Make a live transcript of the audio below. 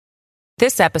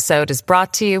This episode is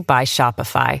brought to you by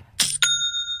Shopify.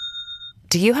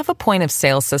 Do you have a point of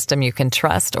sale system you can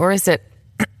trust, or is it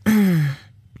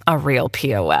a real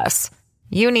POS?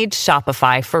 You need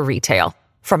Shopify for retail.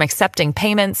 From accepting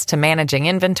payments to managing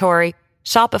inventory,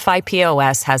 Shopify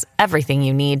POS has everything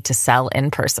you need to sell in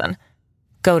person.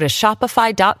 Go to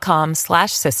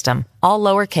shopify.com/system, all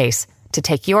lowercase, to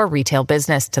take your retail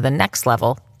business to the next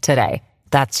level today.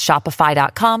 That's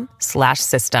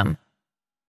shopify.com/system.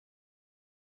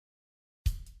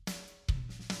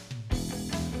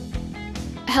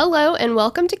 Hello and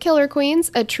welcome to Killer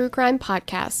Queens, a true crime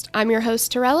podcast. I'm your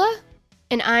host, Torella.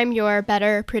 And I'm your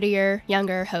better, prettier,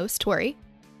 younger host, Tori.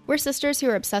 We're sisters who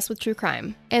are obsessed with true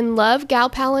crime. And love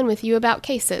gal-palin with you about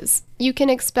cases. You can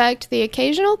expect the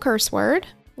occasional curse word,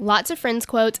 lots of Friends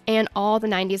quotes, and all the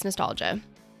 90s nostalgia.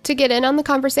 To get in on the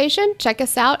conversation, check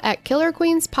us out at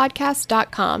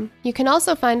killerqueenspodcast.com. You can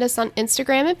also find us on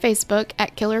Instagram and Facebook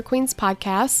at Killer Queens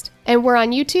Podcast. And we're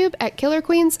on YouTube at Killer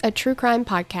Queens, a true crime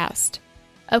podcast.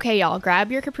 Okay, y'all,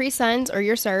 grab your Capri Suns or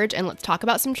your Surge and let's talk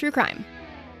about some true crime.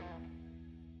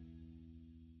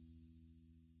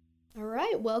 All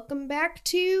right, welcome back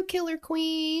to Killer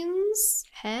Queens.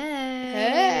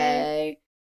 Hey.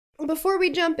 Before we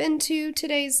jump into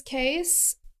today's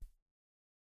case,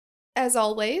 as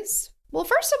always, well,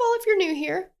 first of all, if you're new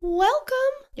here, welcome.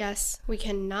 Yes, we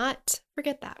cannot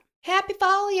forget that. Happy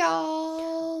fall,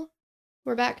 y'all.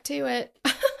 We're back to it.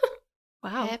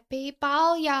 Wow. Happy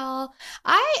fall, y'all.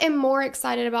 I am more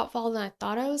excited about fall than I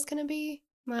thought I was going to be.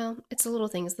 Well, it's the little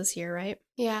things this year, right?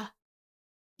 Yeah.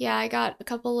 Yeah, I got a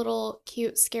couple little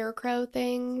cute scarecrow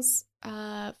things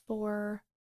for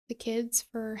the kids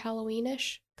for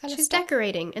Halloweenish kind of She's stuff.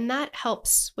 decorating, and that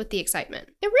helps with the excitement.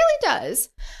 It really does.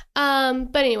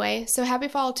 But anyway, so happy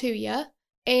fall to you.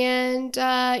 And,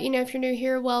 if you're new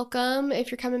here, welcome.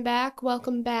 If you're coming back,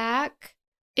 welcome back.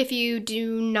 If you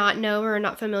do not know or are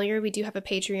not familiar, we do have a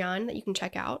Patreon that you can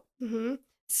check out. Mm-hmm.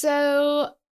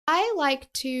 So I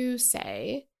like to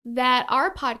say that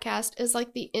our podcast is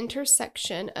like the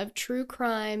intersection of true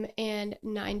crime and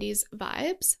 90s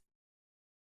vibes.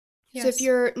 Yes. So if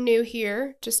you're new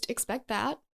here, just expect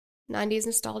that. 90s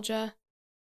nostalgia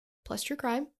plus true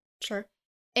crime. Sure.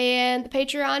 And the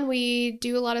Patreon, we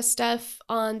do a lot of stuff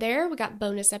on there. We got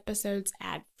bonus episodes,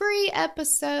 ad-free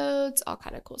episodes, all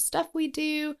kind of cool stuff we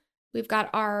do. We've got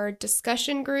our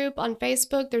discussion group on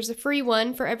Facebook. There's a free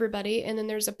one for everybody, and then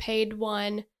there's a paid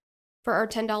one for our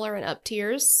 $10 and up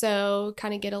tiers. So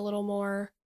kind of get a little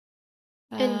more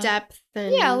in depth.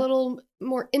 And yeah, a little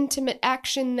more intimate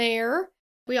action there.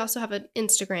 We also have an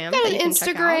Instagram. Got that an you can check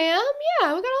out. Instagram.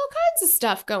 Yeah, we got all kinds of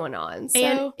stuff going on. So.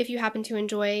 And if you happen to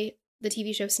enjoy the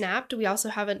TV show Snapped, we also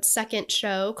have a second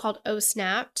show called Oh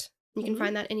Snapped. You can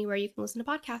find that anywhere you can listen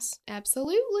to podcasts.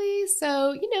 Absolutely.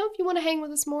 So, if you want to hang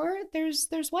with us more, there's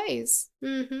ways.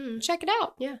 Mm-hmm. Check it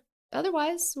out. Yeah.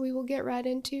 Otherwise, we will get right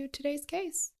into today's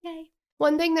case. Yay.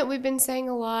 One thing that we've been saying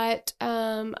a lot,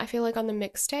 I feel like on the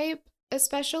mixtape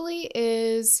especially,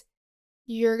 is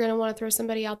you're going to want to throw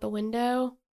somebody out the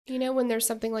window, when there's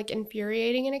something like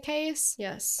infuriating in a case.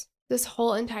 Yes. This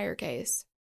whole entire case.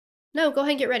 No, go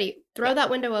ahead and get ready. Throw that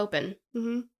window open.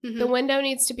 Mm-hmm. Mm-hmm. The window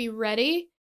needs to be ready.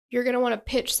 You're going to want to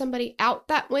pitch somebody out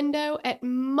that window at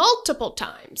multiple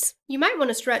times. You might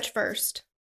want to stretch first.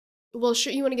 Well,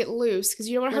 sure, you want to get loose because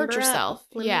you don't want to hurt yourself.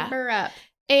 Limber up.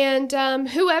 And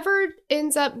whoever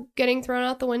ends up getting thrown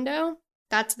out the window,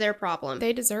 that's their problem.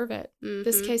 They deserve it. Mm-hmm.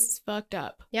 This case is fucked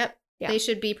up. Yep. Yeah. They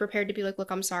should be prepared to be like, look,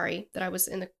 I'm sorry that I was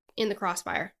in the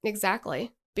crossfire.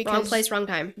 Exactly. Because wrong place, wrong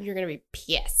time. You're going to be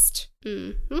pissed.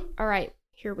 Mm-hmm. All right,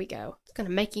 here we go. It's going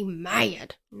to make you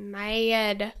mad.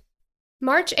 Mad.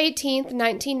 March 18th,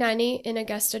 1990 in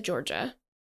Augusta, Georgia.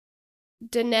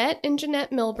 Danette and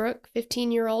Jeanette Millbrook,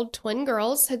 15-year-old twin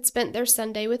girls, had spent their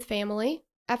Sunday with family.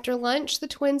 After lunch, the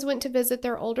twins went to visit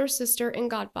their older sister and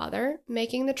godfather,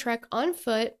 making the trek on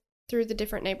foot through the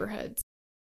different neighborhoods.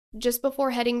 Just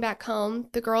before heading back home,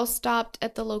 the girls stopped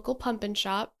at the local pump-and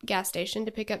shop gas station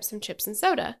to pick up some chips and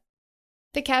soda.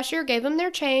 The cashier gave them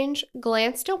their change,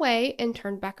 glanced away, and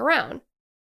turned back around.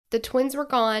 The twins were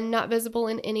gone, not visible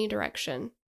in any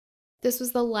direction. This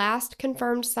was the last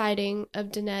confirmed sighting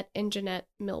of Danette and Jeanette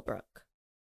Millbrook.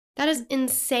 That is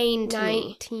insane to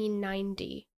me.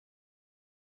 1990.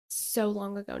 So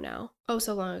long ago now. Oh,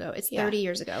 so long ago. It's 30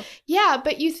 years ago. Yeah,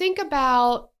 but you think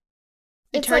about...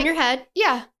 You turn your head.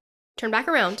 Yeah. Turn back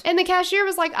around. And the cashier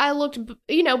was like, I looked,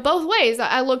 both ways.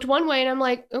 I looked one way and I'm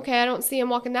like, okay, I don't see him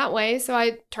walking that way. So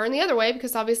I turned the other way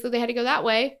because obviously they had to go that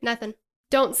way. Nothing.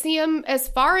 Don't see him as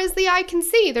far as the eye can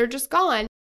see. They're just gone.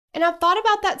 And I've thought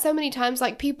about that so many times.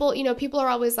 Like people, people are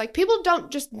always like, people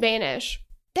don't just vanish.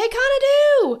 They kind of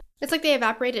do. It's It's like they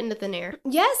evaporated into thin air.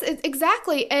 Yes,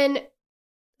 exactly. And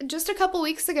just a couple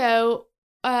weeks ago,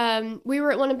 we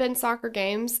were at one of Ben's soccer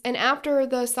games, and after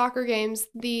the soccer games,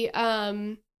 the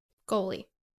goalie.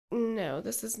 No,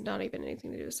 this is not even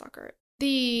anything to do with soccer.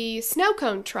 The snow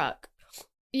cone truck.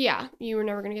 Yeah, you were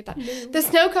never going to get that. No. The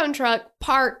snow cone truck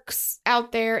parks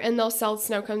out there, and they'll sell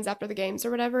snow cones after the games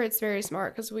or whatever. It's very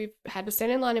smart because we've had to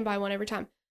stand in line and buy one every time.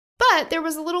 But there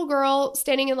was a little girl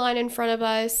standing in line in front of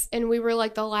us, and we were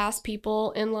like the last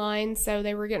people in line, so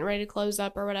they were getting ready to close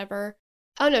up or whatever.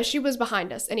 Oh no, she was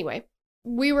behind us. Anyway,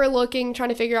 we were looking, trying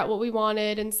to figure out what we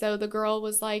wanted, and so the girl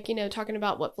was like, talking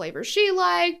about what flavor she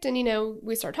liked, and,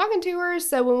 we started talking to her.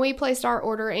 So when we placed our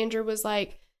order, Andrew was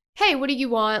like, hey, what do you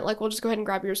want? Like, we'll just go ahead and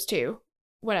grab yours too.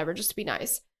 Whatever, just to be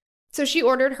nice. So she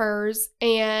ordered hers,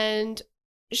 and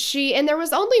there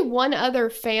was only one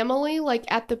other family,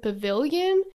 like, at the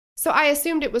pavilion. So I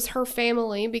assumed it was her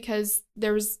family because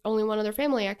there was only one other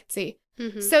family I could see.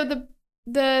 Mm-hmm. So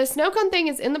the snow cone thing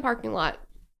is in the parking lot.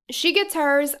 She gets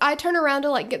hers. I turn around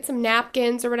to like get some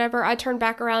napkins or whatever. I turn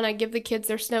back around. I give the kids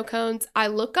their snow cones. I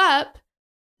look up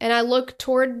and I look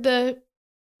toward the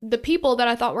people that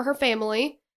I thought were her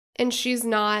family, and she's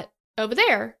not over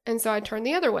there. And so I turn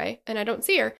the other way and I don't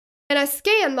see her. And I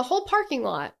scan the whole parking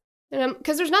lot, and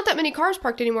because there's not that many cars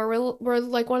parked anymore. We're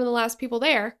like one of the last people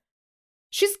there.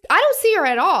 I don't see her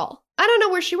at all. I don't know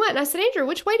where she went. And I said, Andrew,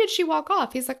 which way did she walk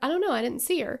off? He's like, I don't know. I didn't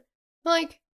see her. I'm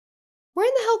like, where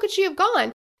in the hell could she have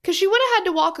gone? Because she would have had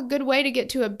to walk a good way to get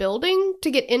to a building to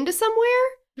get into somewhere.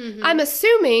 Mm-hmm. I'm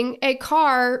assuming a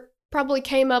car probably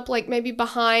came up like maybe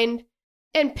behind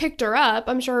and picked her up.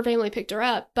 I'm sure her family picked her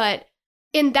up. But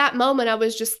in that moment, I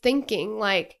was just thinking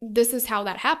like, this is how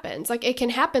that happens. Like it can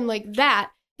happen like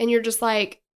that. And you're just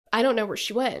like, I don't know where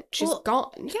she went. She's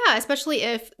gone. Yeah, especially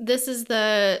if this is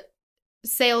the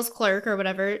sales clerk or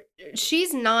whatever.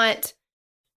 She's not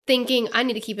thinking, I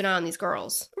need to keep an eye on these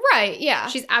girls. Right, yeah.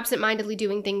 She's absentmindedly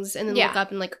doing things and then look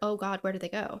up and like, oh God, where did they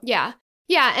go? Yeah.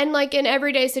 Yeah, and like in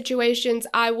everyday situations,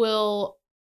 I will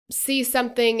see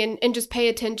something and just pay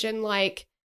attention. Like,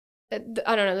 I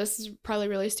don't know, this is probably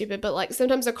really stupid, but like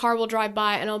sometimes a car will drive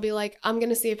by and I'll be like, I'm going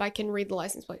to see if I can read the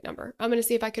license plate number. I'm going to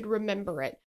see if I could remember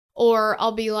it. Or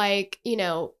I'll be like,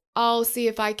 I'll see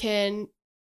if I can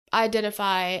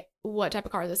identify what type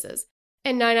of car this is.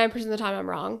 And 99% of the time I'm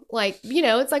wrong. Like,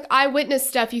 it's like eyewitness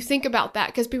stuff. You think about that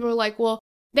because people are like, well,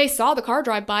 they saw the car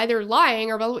drive by. They're lying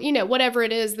or, whatever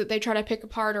it is that they try to pick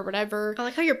apart or whatever. I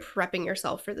like how you're prepping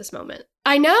yourself for this moment.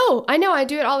 I know. I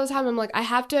do it all the time. I'm like, I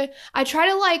try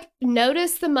to like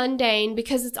notice the mundane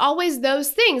because it's always those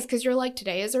things because you're like,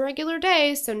 today is a regular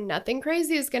day. So nothing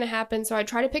crazy is going to happen. So I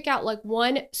try to pick out like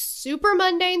one super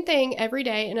mundane thing every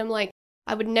day. And I'm like,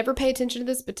 I would never pay attention to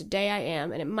this, but today I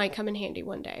am. And it might come in handy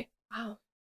one day. Wow.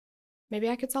 Maybe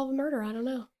I could solve a murder. I don't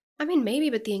know. I mean, maybe,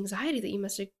 but the anxiety that you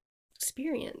must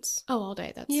experience. Oh, all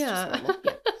day. That's just normal.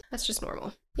 Yeah. That's just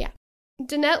normal. Yeah.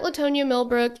 Danette Latonia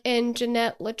Millbrook and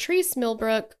Jeanette Latrice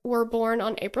Millbrook were born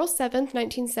on April 7th,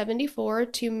 1974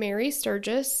 to Mary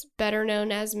Sturgis, better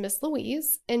known as Miss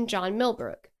Louise, and John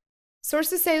Millbrook.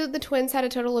 Sources say that the twins had a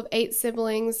total of 8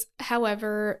 siblings.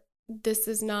 However, this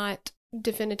is not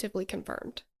definitively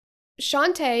confirmed.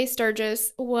 Shantae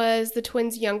Sturgis was the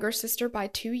twins' younger sister by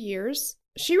 2 years.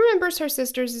 She remembers her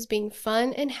sisters as being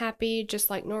fun and happy, just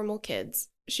like normal kids.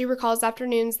 She recalls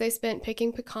afternoons they spent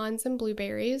picking pecans and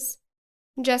blueberries.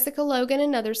 Jessica Logan,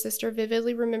 another sister,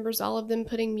 vividly remembers all of them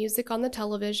putting music on the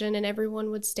television and everyone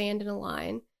would stand in a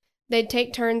line. They'd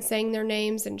take turns saying their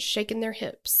names and shaking their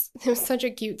hips. It was such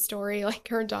a cute story, like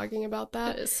her talking about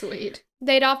that. That is sweet.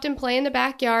 They'd often play in the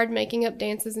backyard, making up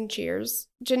dances and cheers.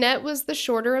 Jeanette was the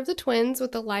shorter of the twins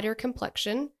with a lighter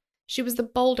complexion. She was the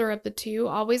bolder of the two,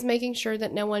 always making sure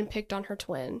that no one picked on her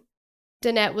twin.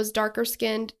 Danette was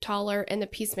darker-skinned, taller, and the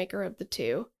peacemaker of the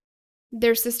two.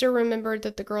 Their sister remembered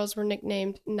that the girls were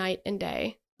nicknamed Night and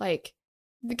Day.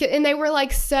 And they were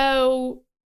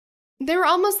they were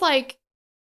almost like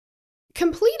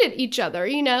completed each other,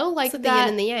 like the yin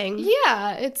and the yang.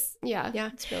 Yeah,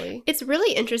 it's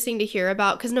really interesting to hear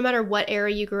about because no matter what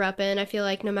era you grew up in, I feel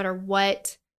like no matter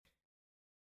what,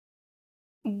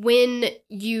 when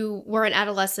you were an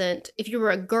adolescent, if you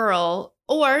were a girl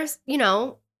or,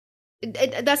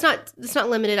 that's not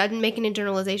limited. I didn't make any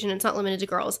generalization. It's not limited to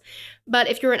girls. But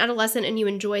if you're an adolescent and you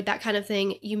enjoyed that kind of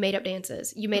thing, you made up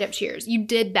dances. You made up cheers. You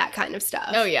did that kind of stuff.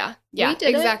 Oh, yeah. Yeah,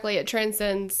 exactly. It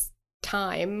transcends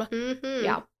time. Mm-hmm.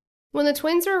 Yeah. When the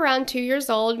twins were around 2 years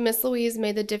old, Miss Louise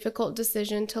made the difficult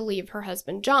decision to leave her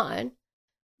husband, John.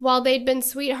 While they'd been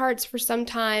sweethearts for some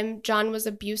time, John was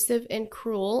abusive and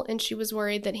cruel, and she was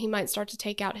worried that he might start to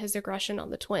take out his aggression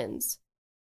on the twins.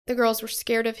 The girls were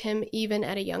scared of him even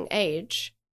at a young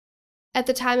age. At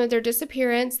the time of their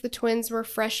disappearance, the twins were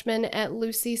freshmen at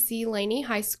Lucy C. Laney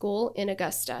High School in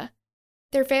Augusta.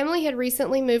 Their family had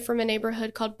recently moved from a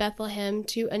neighborhood called Bethlehem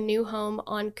to a new home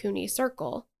on Cooney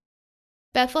Circle.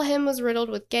 Bethlehem was riddled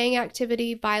with gang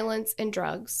activity, violence, and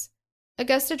drugs.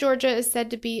 Augusta, Georgia is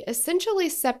said to be essentially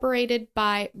separated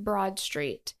by Broad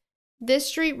Street. This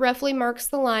street roughly marks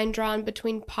the line drawn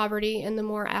between poverty and the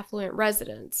more affluent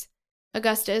residents.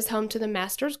 Augusta is home to the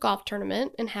Masters Golf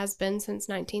Tournament and has been since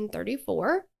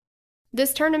 1934.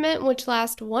 This tournament, which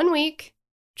lasts 1 week,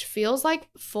 which feels like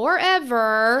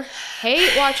forever,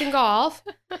 hate watching golf.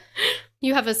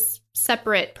 You have a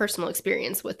separate personal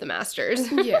experience with the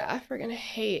Masters. Yeah, I freaking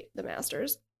hate the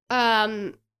Masters.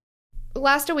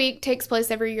 Last a week takes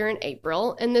place every year in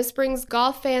April, and this brings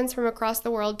golf fans from across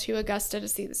the world to Augusta to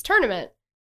see this tournament.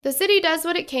 The city does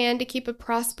what it can to keep a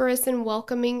prosperous and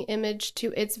welcoming image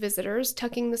to its visitors,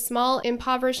 tucking the small,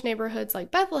 impoverished neighborhoods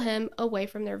like Bethlehem away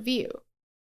from their view.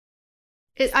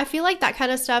 I feel like that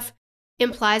kind of stuff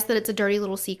implies that it's a dirty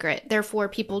little secret. Therefore,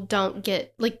 people don't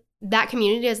get, like, that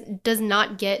community does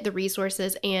not get the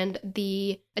resources and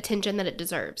the attention that it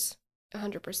deserves.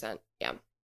 100%, yeah.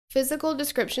 Physical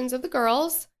descriptions of the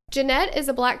girls. Jeanette is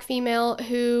a Black female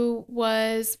who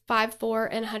was 5'4"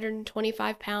 and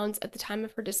 125 pounds at the time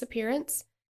of her disappearance.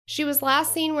 She was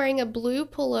last seen wearing a blue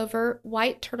pullover,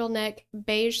 white turtleneck,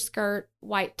 beige skirt,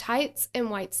 white tights, and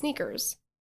white sneakers.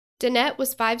 Danette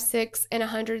was 5'6" and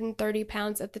 130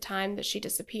 pounds at the time that she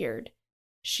disappeared.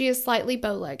 She is slightly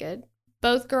bow-legged.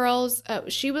 Both girls,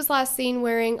 she was last seen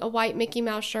wearing a white Mickey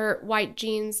Mouse shirt, white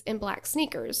jeans, and black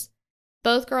sneakers.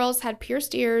 Both girls had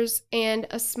pierced ears and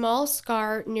a small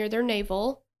scar near their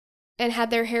navel and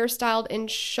had their hair styled in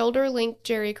shoulder-length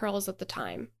jerry curls at the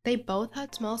time. They both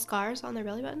had small scars on their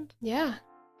belly button? Yeah.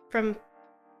 From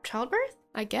childbirth?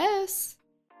 I guess.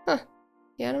 Huh.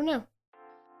 Yeah, I don't know.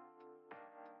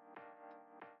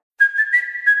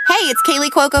 Hey, it's Kaylee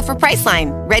Cuoco for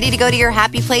Priceline. Ready to go to your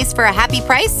happy place for a happy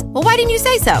price? Well, why didn't you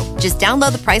say so? Just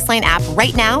download the Priceline app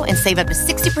right now and save up to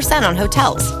 60% on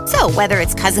hotels. So whether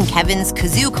it's Cousin Kevin's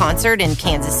Kazoo Concert in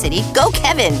Kansas City, go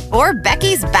Kevin, or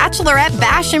Becky's Bachelorette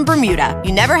Bash in Bermuda,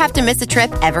 you never have to miss a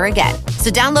trip ever again.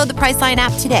 So download the Priceline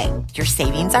app today. Your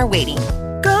savings are waiting.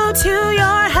 Go to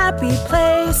your happy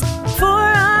place for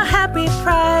a happy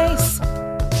price.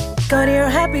 Go to your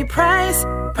happy price,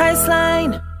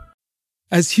 Priceline.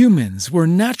 As humans, we're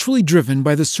naturally driven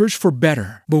by the search for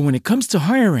better. But when it comes to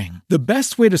hiring, the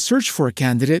best way to search for a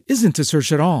candidate isn't to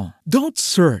search at all. Don't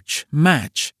search,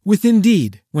 match with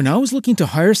Indeed. When I was looking to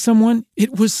hire someone,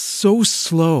 it was so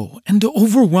slow and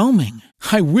overwhelming.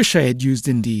 I wish I had used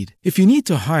Indeed. If you need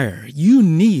to hire, you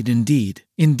need Indeed.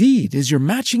 Indeed is your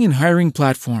matching and hiring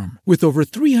platform with over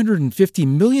 350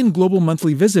 million global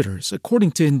monthly visitors,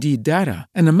 according to Indeed data,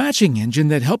 and a matching engine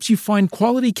that helps you find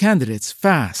quality candidates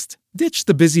fast. Ditch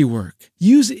the busy work.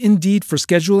 Use Indeed for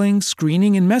scheduling,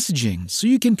 screening, and messaging so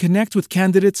you can connect with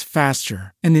candidates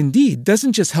faster. And Indeed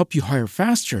doesn't just help you hire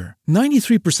faster.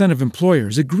 93% of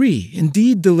employers agree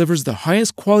Indeed delivers the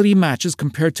highest quality matches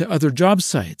compared to other job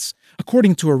sites,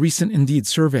 according to a recent Indeed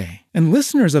survey. And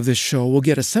listeners of this show will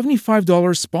get a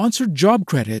 $75 sponsored job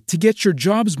credit to get your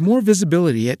jobs more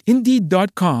visibility at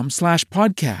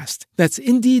Indeed.com/podcast. That's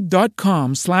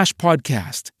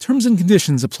Indeed.com/podcast. Terms and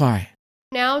conditions apply.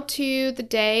 Now to the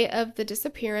day of the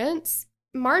disappearance.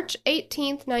 March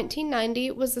 18th, 1990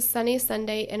 was a sunny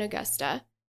Sunday in Augusta.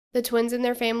 The twins and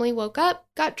their family woke up,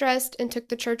 got dressed, and took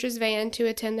the church's van to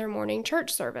attend their morning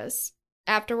church service.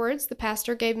 Afterwards, the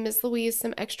pastor gave Miss Louise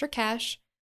some extra cash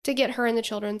to get her and the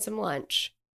children some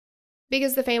lunch.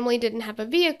 Because the family didn't have a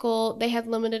vehicle, they had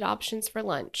limited options for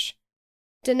lunch.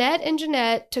 Danette and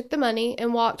Jeanette took the money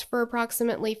and walked for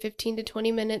approximately 15 to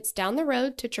 20 minutes down the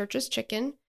road to Church's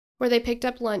Chicken, where they picked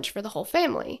up lunch for the whole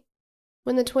family.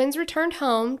 When the twins returned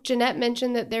home, Jeanette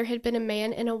mentioned that there had been a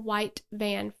man in a white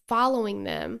van following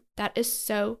them. That is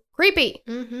so creepy.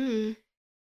 Mm-hmm.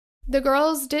 The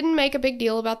girls didn't make a big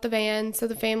deal about the van, so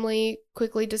the family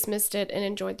quickly dismissed it and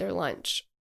enjoyed their lunch.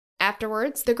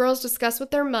 Afterwards, the girls discussed with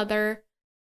their mother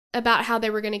about how they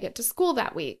were going to get to school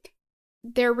that week.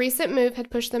 Their recent move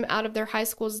had pushed them out of their high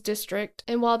school's district,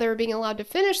 and while they were being allowed to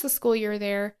finish the school year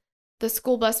there, the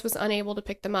school bus was unable to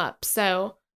pick them up,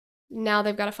 so now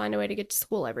they've got to find a way to get to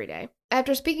school every day.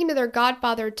 After speaking to their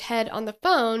godfather, Ted, on the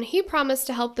phone, he promised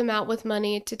to help them out with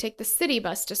money to take the city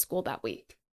bus to school that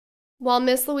week. While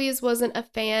Miss Louise wasn't a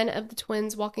fan of the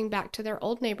twins walking back to their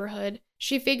old neighborhood,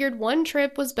 she figured one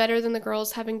trip was better than the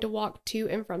girls having to walk to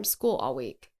and from school all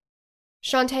week.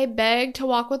 Shantae begged to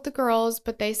walk with the girls,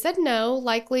 but they said no,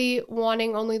 likely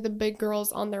wanting only the big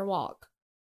girls on their walk.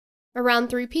 Around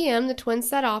 3 p.m., the twins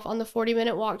set off on the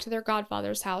 40-minute walk to their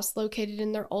godfather's house located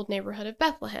in their old neighborhood of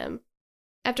Bethlehem.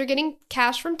 After getting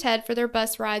cash from Ted for their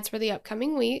bus rides for the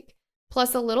upcoming week,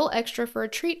 plus a little extra for a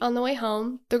treat on the way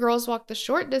home, the girls walked the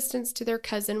short distance to their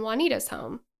cousin Juanita's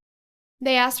home.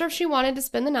 They asked her if she wanted to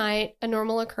spend the night, a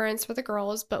normal occurrence for the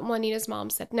girls, but Juanita's mom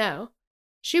said no.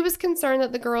 She was concerned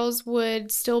that the girls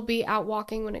would still be out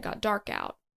walking when it got dark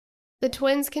out. The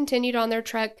twins continued on their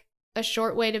trek a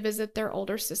short way to visit their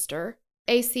older sister,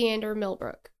 Asiander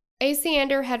Millbrook.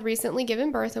 Asiander had recently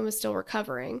given birth and was still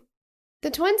recovering.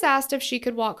 The twins asked if she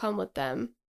could walk home with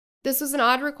them. This was an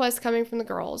odd request coming from the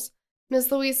girls.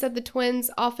 Miss Louise said the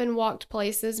twins often walked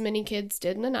places many kids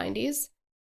did in the 90s.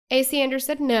 Asiander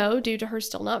said no, due to her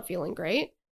still not feeling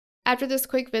great. After this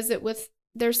quick visit with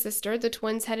their sister, the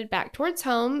twins headed back towards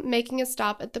home, making a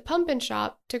stop at the pumpkin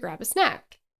shop to grab a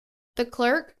snack. The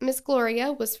clerk, Miss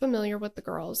Gloria, was familiar with the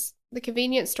girls. The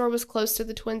convenience store was close to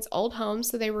the twins' old home,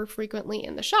 so they were frequently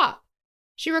in the shop.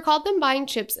 She recalled them buying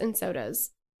chips and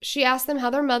sodas. She asked them how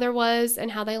their mother was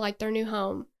and how they liked their new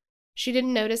home. She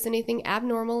didn't notice anything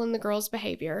abnormal in the girls'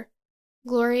 behavior.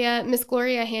 Miss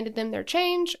Gloria handed them their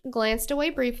change, glanced away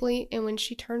briefly, and when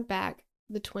she turned back,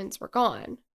 the twins were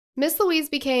gone. Miss Louise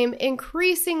became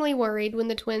increasingly worried when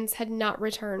the twins had not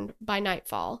returned by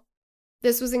nightfall.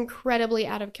 This was incredibly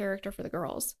out of character for the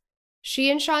girls.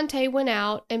 She and Shantae went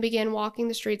out and began walking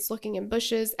the streets looking in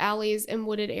bushes, alleys, and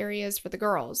wooded areas for the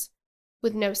girls.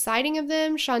 With no sighting of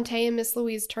them, Shantae and Miss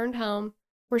Louise turned home,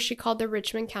 where she called the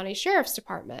Richmond County Sheriff's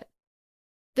Department.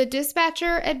 The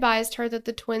dispatcher advised her that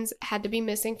the twins had to be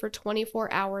missing for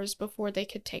 24 hours before they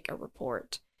could take a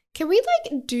report. Can we,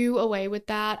 do away with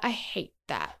that? I hate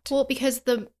that. Well, because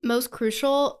the most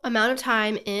crucial amount of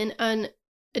time in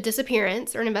a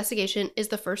disappearance or an investigation is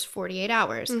the first 48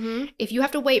 hours. Mm-hmm. If you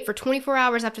have to wait for 24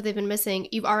 hours after they've been missing,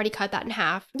 you've already cut that in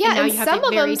half. Yeah, now and you have some a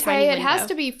of very them tiny say it has window.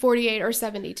 to be 48 or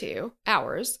 72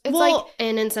 hours. It's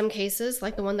And in some cases,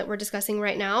 like the one that we're discussing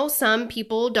right now, some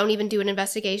people don't even do an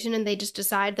investigation and they just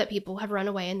decide that people have run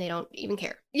away and they don't even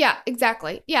care. yeah,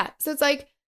 exactly. Yeah, so it's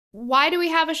why do we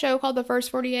have a show called The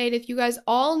First 48 if you guys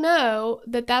all know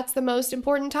that that's the most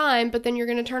important time, but then you're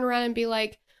going to turn around and be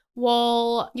like,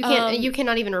 well, you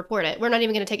cannot even report it. We're not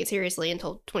even going to take it seriously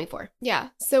until 24. Yeah.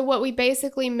 So what we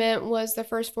basically meant was the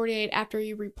first 48 after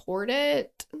you report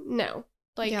it. No.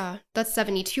 Yeah, that's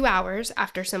 72 hours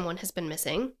after someone has been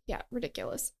missing. Yeah,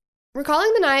 ridiculous.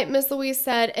 Recalling the night, Miss Louise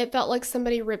said, it felt like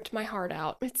somebody ripped my heart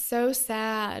out. It's so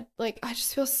sad. I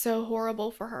just feel so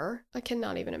horrible for her. I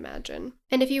cannot even imagine.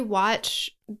 And if you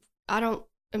watch,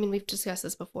 we've discussed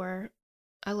this before.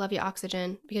 I Love You,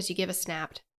 Oxygen, because you give a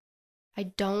snapped. I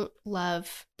don't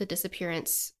love the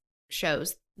disappearance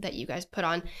shows that you guys put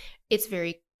on. It's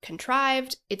very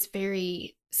contrived. It's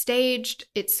very staged.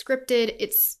 It's scripted.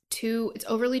 It's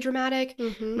overly dramatic.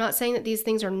 Mm-hmm. I'm not saying that these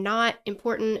things are not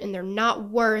important and they're not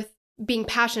worth being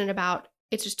passionate about.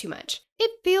 It's just too much.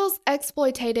 It feels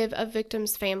exploitative of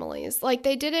victims' families.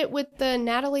 They did it with the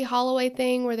Natalie Holloway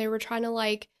thing where they were trying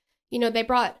to they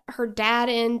brought her dad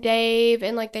in, Dave,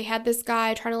 and they had this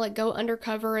guy trying to go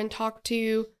undercover and talk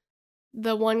to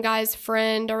the one guy's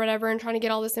friend or whatever and trying to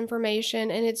get all this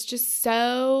information. And it's just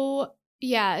so,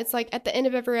 yeah, it's at the end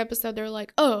of every episode, they're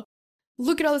like, oh,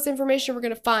 look at all this information we're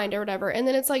going to find or whatever. And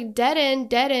then it's dead end,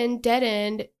 dead end, dead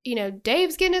end.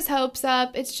 Dave's getting his hopes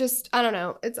up. It's just, I don't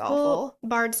know. It's awful. Well,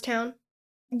 Bardstown.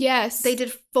 Yes. They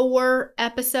did 4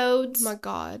 episodes. Oh my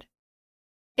God.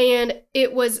 And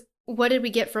it was, what did we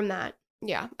get from that?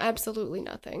 Yeah, absolutely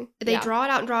nothing. They draw it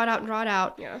out and draw it out and draw it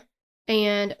out. Yeah.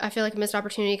 And I feel like a missed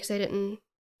opportunity because they didn't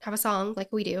have a song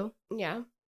like we do. Yeah.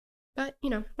 But,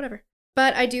 whatever.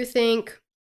 But I do think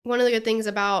one of the good things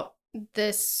about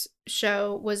this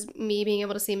show was me being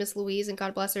able to see Miss Louise, and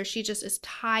God bless her, she just is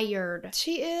tired.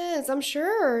 She is, I'm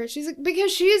sure.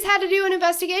 Because she's had to do an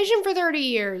investigation for 30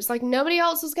 years. Nobody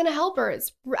else was going to help her.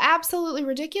 It's absolutely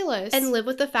ridiculous. And live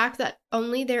with the fact that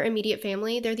only their immediate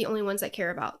family, they're the only ones that care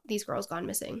about these girls gone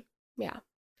missing. Yeah.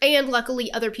 And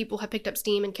luckily, other people have picked up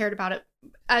steam and cared about it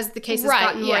as the case has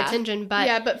gotten more attention.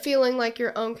 But feeling like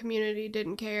your own community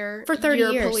didn't care for 30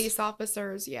 your years. Police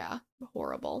officers,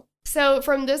 horrible. So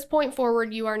from this point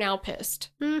forward, you are now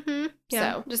pissed. Mm-hmm.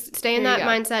 Yeah. So just stay in that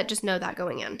mindset. Just know that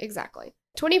going in. Exactly.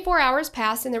 24 hours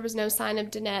passed and there was no sign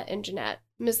of Danette and Jeanette.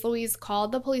 Miss Louise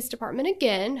called the police department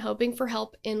again, hoping for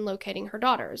help in locating her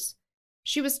daughters.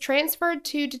 She was transferred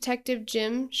to Detective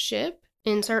Jim Shipp.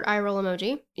 Insert eye roll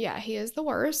emoji. Yeah, he is the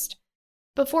worst.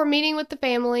 Before meeting with the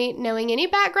family, knowing any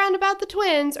background about the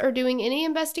twins, or doing any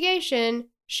investigation,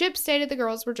 Shipp stated the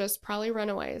girls were just probably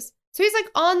runaways. So he's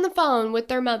on the phone with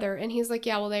their mother, and he's like,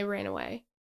 yeah, well, they ran away.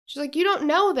 She's like, you don't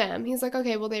know them. He's like,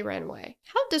 okay, well, they ran away.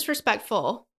 How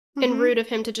disrespectful and rude of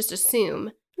him to just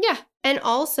assume. Yeah. And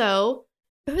also,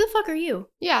 who the fuck are you?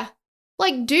 Yeah.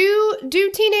 Like, do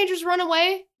teenagers run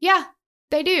away? Yeah,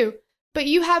 they do. But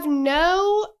you have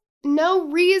no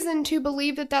reason to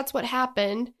believe that that's what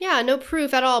happened. Yeah, no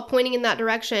proof at all pointing in that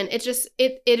direction. It's just,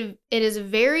 it is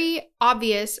very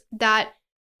obvious that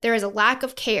there is a lack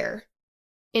of care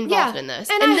involved in this.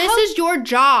 And this is your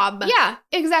job. Yeah,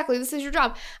 exactly. This is your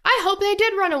job. I hope they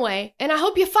did run away, and I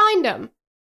hope you find them.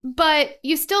 But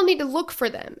you still need to look for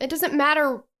them. It doesn't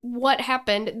matter what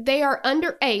happened. They are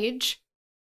underage.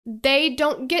 They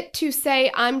don't get to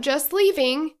say, I'm just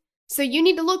leaving. So you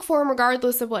need to look for them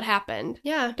regardless of what happened.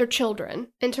 Yeah. They're children.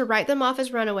 And to write them off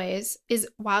as runaways is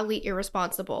wildly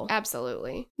irresponsible.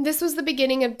 Absolutely. This was the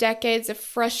beginning of decades of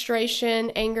frustration,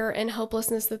 anger, and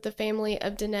hopelessness that the family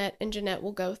of Danette and Jeanette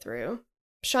will go through.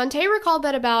 Shantae recalled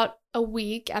that about a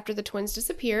week after the twins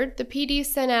disappeared, the PD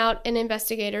sent out an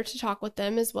investigator to talk with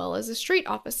them as well as a street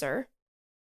officer.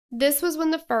 This was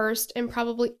when the first and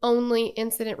probably only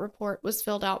incident report was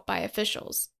filled out by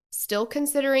officials. Still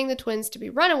considering the twins to be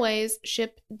runaways,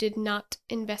 Shipp did not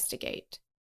investigate.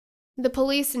 The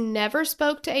police never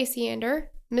spoke to Asiander,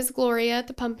 Ms. Gloria at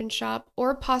the pumpkin shop,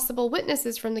 or possible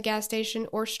witnesses from the gas station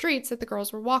or streets that the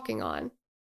girls were walking on.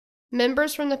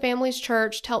 Members from the family's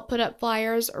church helped put up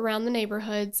flyers around the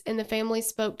neighborhoods, and the family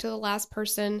spoke to the last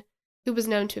person who was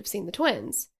known to have seen the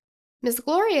twins. Ms.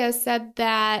 Gloria said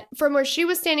that from where she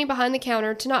was standing behind the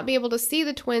counter to not be able to see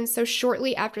the twins so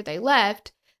shortly after they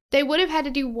left, they would have had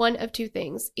to do one of two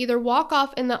things, either walk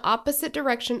off in the opposite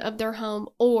direction of their home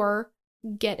or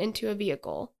get into a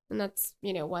vehicle. And that's,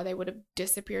 why they would have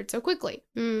disappeared so quickly.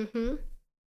 Mm-hmm.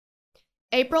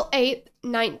 April 8th,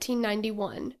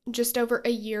 1991, just over a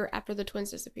year after the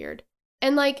twins disappeared.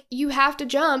 And, you have to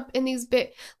jump in these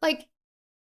big,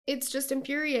 it's just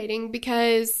infuriating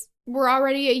because we're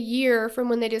already a year from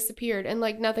when they disappeared and,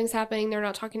 nothing's happening. They're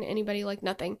not talking to anybody,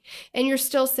 nothing. And you're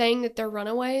still saying that they're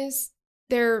runaways?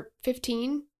 They're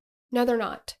 15? No, they're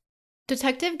not.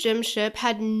 Detective Jim Shipp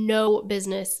had no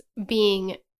business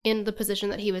being in the position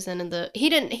that he was in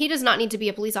he does not need to be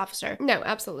a police officer. No,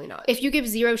 absolutely not. If you give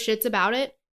zero shits about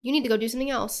it, you need to go do something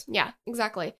else. Yeah,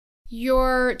 exactly.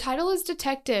 Your title is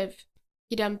detective,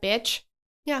 you dumb bitch.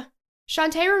 Yeah.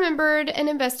 Shantae remembered an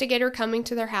investigator coming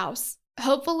to their house.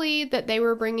 Hopefully that they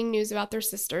were bringing news about their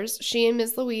sisters. She and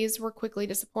Ms. Louise were quickly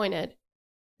disappointed.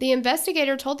 The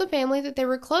investigator told the family that they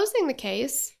were closing the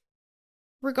case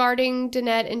regarding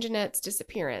Danette and Jeanette's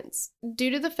disappearance.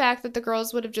 Due to the fact that the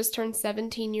girls would have just turned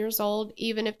 17 years old,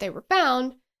 even if they were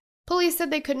found, police said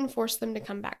they couldn't force them to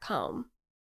come back home.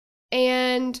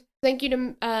 And thank you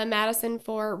to Madison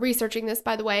for researching this,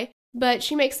 by the way. But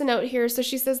she makes a note here. So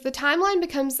she says the timeline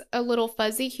becomes a little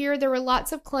fuzzy here. There were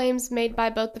lots of claims made by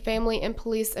both the family and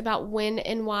police about when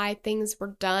and why things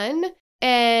were done.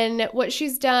 And what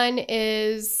she's done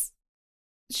is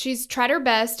she's tried her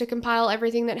best to compile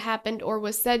everything that happened or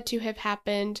was said to have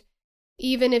happened,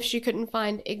 even if she couldn't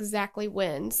find exactly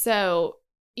when. So,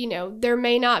 there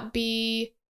may not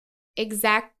be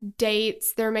exact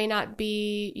dates. There may not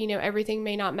be, everything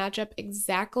may not match up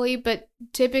exactly. But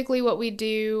typically what we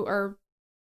do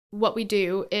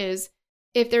is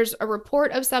if there's a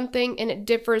report of something and it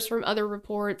differs from other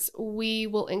reports, we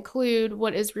will include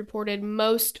what is reported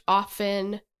most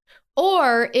often,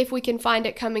 or if we can find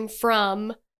it coming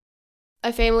from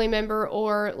a family member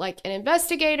or an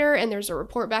investigator and there's a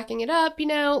report backing it up,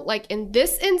 in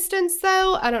this instance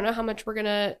though, I don't know how much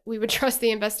we would trust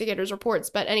the investigator's reports,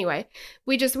 but anyway,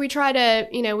 we try to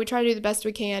do the best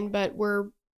we can, but we're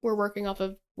working off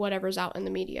of whatever's out in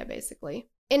the media basically.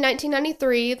 In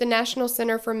 1993, the National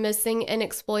Center for Missing and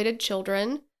Exploited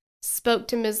Children spoke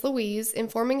to Ms. Louise,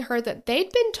 informing her that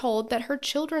they'd been told that her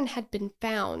children had been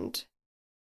found.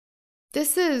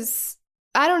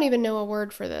 I don't even know a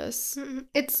word for this.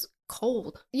 It's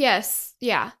cold. Yes,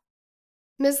 yeah.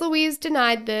 Ms. Louise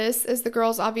denied this as the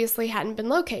girls obviously hadn't been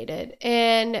located.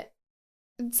 And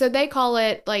so they call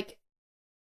it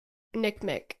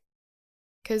NCMEC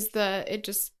because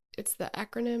it's the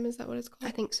acronym. Is that what it's called?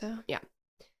 I think so. Yeah.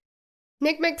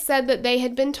 NCMEC said that they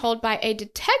had been told by a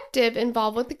detective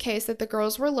involved with the case that the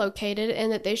girls were located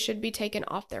and that they should be taken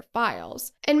off their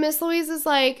files. And Miss Louise is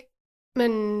like,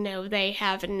 no, they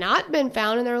have not been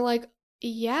found. And they're like,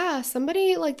 yeah,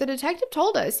 somebody, the detective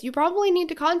told us, you probably need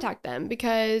to contact them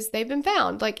because they've been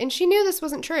found. And she knew this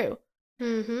wasn't true.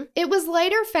 Mm-hmm. It was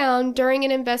later found during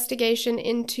an investigation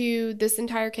into this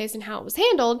entire case and how it was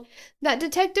handled that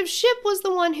Detective Shipp was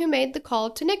the one who made the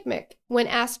call to NCMEC. When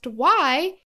asked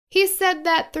why, He said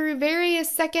that through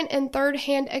various second and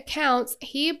third-hand accounts,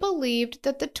 he believed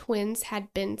that the twins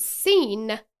had been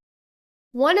seen.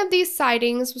 One of these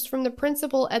sightings was from the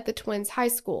principal at the twins' high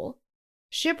school.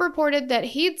 Shipp reported that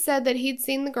he'd said that he'd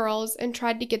seen the girls and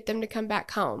tried to get them to come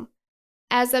back home.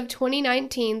 As of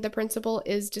 2019, the principal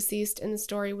is deceased and the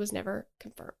story was never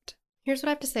confirmed. Here's what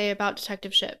I have to say about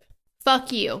Detective Shipp.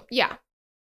 Fuck you. Yeah.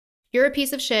 You're a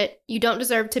piece of shit. You don't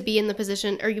deserve to be in the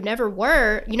position, or you never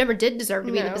were. You never did deserve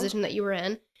to be in the position that you were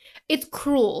in. It's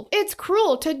cruel. It's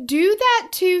cruel to do that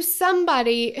to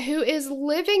somebody who is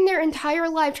living their entire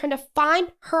life trying to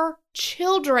find her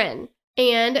children.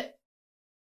 And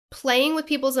playing with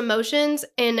people's emotions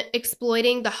and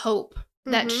exploiting the hope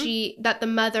that the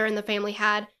mother and the family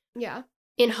had. Yeah.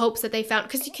 In hopes that they found.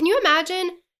 Because can you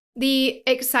imagine the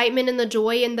excitement and the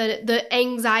joy and the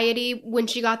anxiety when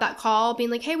she got that call being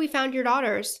like, hey, we found your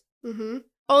daughters.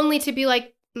 Only to be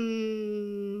like,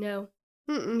 no.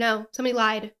 No, somebody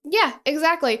lied. Yeah,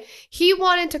 exactly. He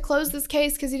wanted to close this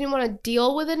case because he didn't want to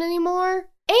deal with it anymore.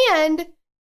 And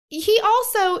he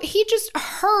just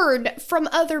heard from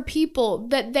other people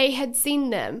that they had seen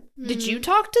them. Did you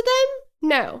talk to them?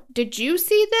 No. Did you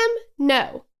see them?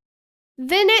 No.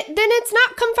 Then it's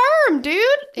not confirmed, dude.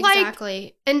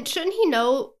 Exactly. And shouldn't he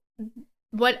know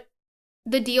what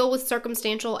the deal with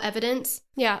circumstantial evidence?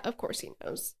 Yeah, of course he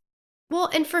knows. Well,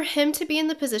 and for him to be in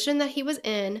the position that he was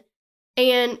in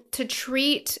and to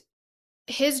treat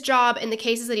his job and the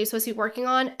cases that he was supposed to be working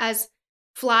on as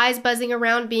flies buzzing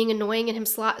around being annoying and him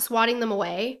swatting them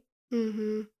away.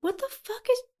 What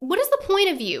is the point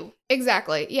of you?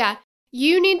 Exactly. Yeah.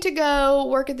 You need to go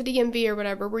work at the DMV or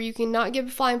whatever, where you cannot give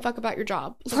a flying fuck about your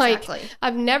job. Exactly. Like,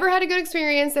 I've never had a good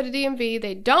experience at a DMV.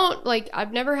 They don't,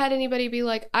 I've never had anybody be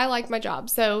like, I like my job.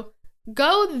 So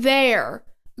go there.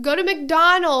 Go to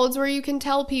McDonald's where you can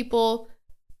tell people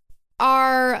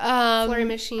our flurry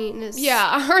machine is...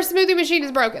 Yeah, our smoothie machine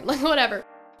is broken. Like, whatever.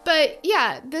 But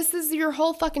yeah, this is your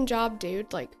whole fucking job,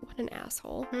 dude. Like, what an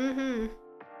asshole.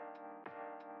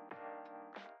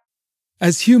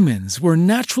 As humans, we're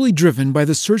naturally driven by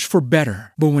the search for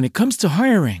better. But when it comes to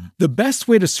hiring, the best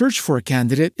way to search for a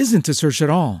candidate isn't to search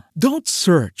at all. Don't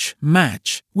search,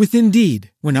 match with Indeed.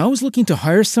 When I was looking to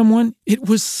hire someone, it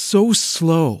was so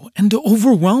slow and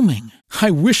overwhelming.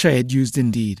 I wish I had used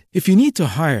Indeed. If you need to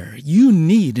hire, you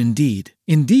need Indeed.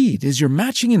 Indeed is your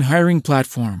matching and hiring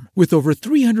platform with over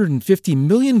 350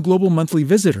 million global monthly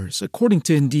visitors, according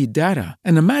to Indeed data,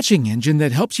 and a matching engine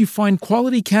that helps you find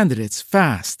quality candidates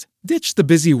fast. Ditch the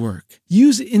busy work.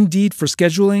 Use Indeed for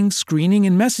scheduling, screening,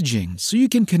 and messaging so you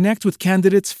can connect with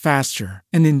candidates faster.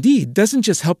 And Indeed doesn't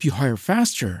just help you hire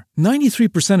faster.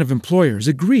 93% of employers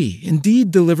agree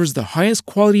Indeed delivers the highest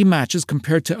quality matches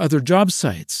compared to other job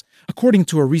sites, according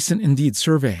to a recent Indeed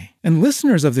survey. And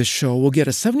listeners of this show will get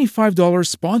a $75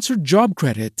 sponsored job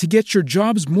credit to get your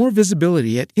jobs more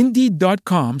visibility at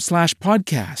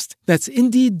Indeed.com/podcast. That's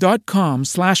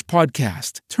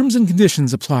Indeed.com/podcast. Terms and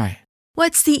conditions apply.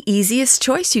 What's the easiest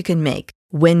choice you can make?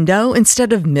 Window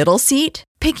instead of middle seat?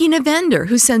 Picking a vendor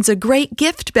who sends a great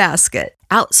gift basket?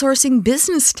 Outsourcing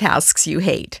business tasks you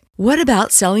hate? What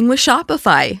about selling with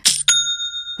Shopify?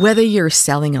 Whether you're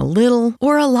selling a little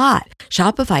or a lot,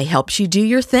 Shopify helps you do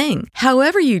your thing,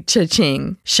 however you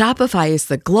cha-ching. Shopify is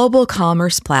the global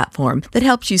commerce platform that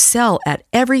helps you sell at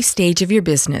every stage of your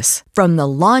business. From the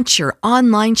launch your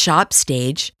online shop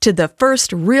stage to the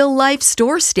first real-life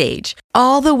store stage,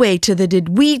 all the way to the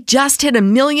did we just hit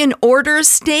 1 million orders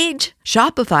stage.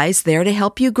 Shopify's there to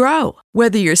help you grow.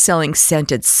 Whether you're selling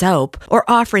scented soap or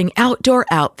offering outdoor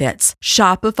outfits,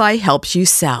 Shopify helps you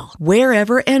sell.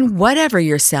 Wherever and whatever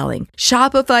you're selling,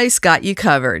 Shopify's got you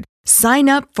covered. Sign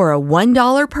up for a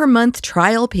 $1 per month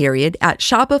trial period at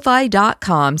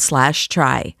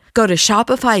shopify.com/try. Go to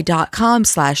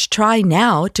shopify.com/try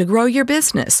now to grow your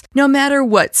business, no matter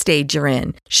what stage you're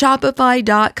in.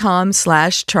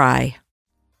 Shopify.com/try.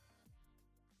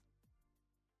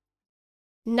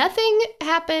 Nothing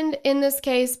happened in this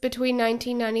case between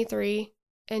 1993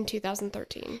 and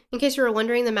 2013. In case you were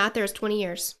wondering, the math there is 20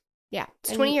 years. Yeah.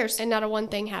 It's 20 years. And not a one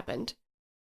thing happened.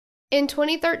 In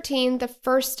 2013, the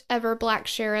first ever black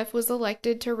sheriff was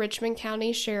elected to Richmond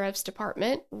County Sheriff's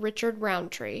Department, Richard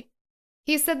Roundtree.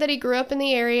 He said that he grew up in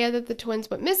the area that the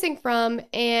twins went missing from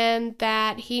and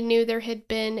that he knew there had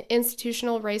been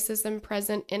institutional racism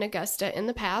present in Augusta in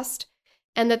the past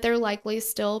and that there likely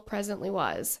still presently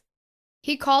was.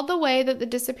 He called the way that the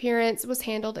disappearance was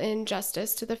handled an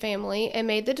injustice to the family and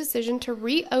made the decision to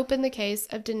reopen the case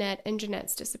of Danette and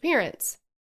Jeanette's disappearance.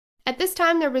 At this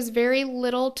time, there was very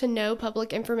little to no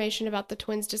public information about the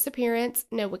twins' disappearance,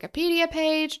 no Wikipedia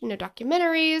page, no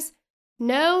documentaries,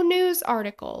 no news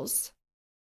articles.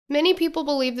 Many people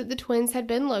believe that the twins had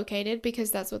been located because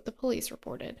that's what the police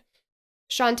reported.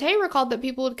 Shantae recalled that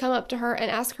people would come up to her and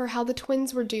ask her how the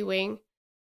twins were doing.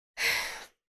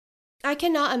 I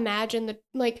cannot imagine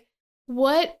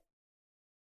what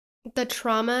The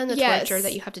trauma and the Yes. torture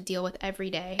that you have to deal with every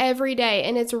day. every day,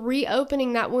 and it's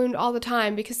reopening that wound all the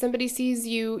time because somebody sees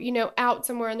you, out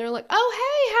somewhere and they're like, "Oh,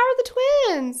 hey, how are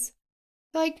the twins?"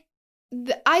 Like,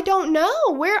 I don't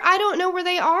know where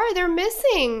they are. They're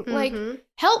missing. Like,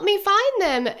 help me find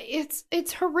them.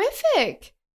 It's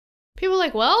horrific. People are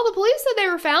like, well, the police said they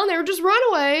were found. They were just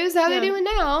runaways. How are they doing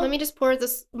now? Let me just pour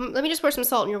some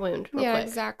salt in your wound real quick.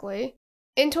 Exactly.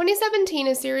 In 2017,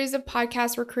 a series of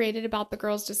podcasts were created about the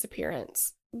girl's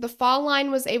disappearance. The Fall Line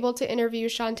was able to interview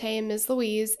Shantae and Ms.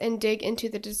 Louise and dig into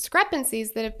the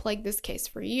discrepancies that have plagued this case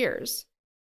for years.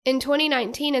 In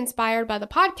 2019, inspired by the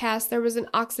podcast, there was an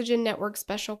Oxygen Network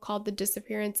special called The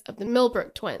Disappearance of the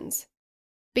Millbrook Twins.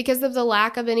 Because of the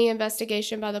lack of any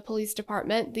investigation by the police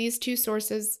department, these two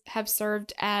sources have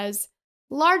served as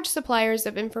large suppliers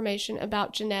of information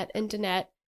about Jeanette and Danette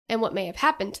and what may have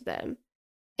happened to them.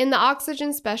 In the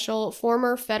Oxygen special,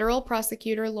 former federal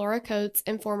prosecutor Laura Coates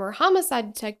and former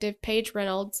homicide detective Paige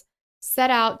Reynolds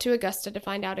set out to Augusta to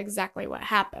find out exactly what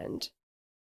happened.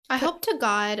 I hope to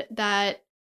God that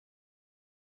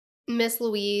Miss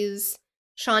Louise,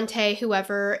 Shantae,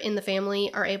 whoever in the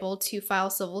family are able to file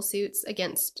civil suits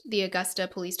against the Augusta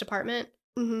Police Department,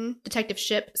 Detective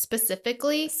Shipp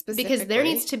specifically, because there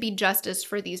needs to be justice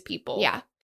for these people. Yeah.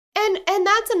 And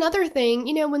that's another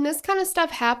thing, when this kind of stuff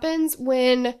happens,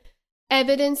 when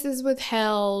evidence is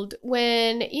withheld,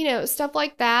 when, stuff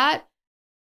like that,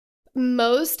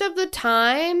 most of the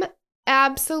time,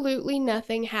 absolutely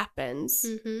nothing happens.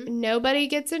 Nobody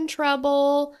gets in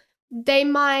trouble. They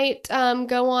might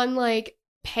go on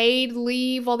paid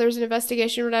leave while there's an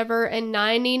investigation or whatever, and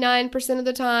 99% of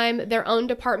the time their own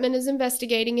department is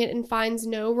investigating it and finds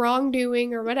no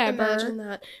wrongdoing or whatever. Imagine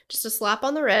that. Just a slap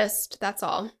on the wrist, that's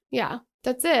all. Yeah,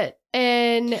 that's it.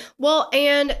 And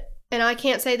I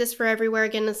can't say this for everywhere.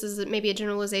 Again, this is maybe a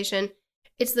generalization.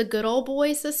 It's the good old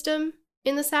boy system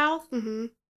in the South.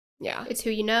 Yeah. It's who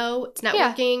you know. It's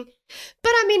networking. Yeah.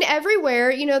 But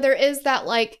everywhere, there is that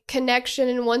connection.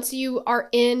 And once you are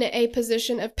in a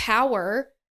position of power,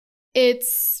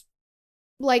 it's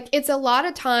a lot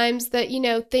of times that,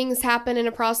 things happen in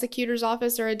a prosecutor's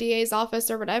office or a DA's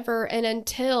office or whatever. And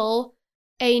until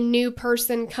a new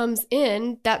person comes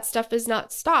in, that stuff is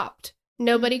not stopped.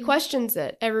 Nobody questions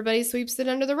it. Everybody sweeps it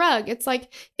under the rug. It's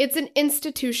it's an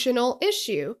institutional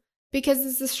issue because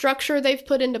it's the structure they've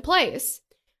put into place.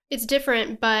 It's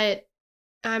different, but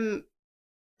I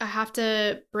have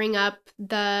to bring up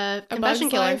the confession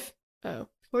killer. Life? Oh.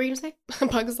 What were you going to say? A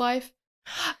Bug's Life?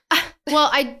 Well,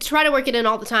 I try to work it in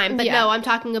all the time, but no, I'm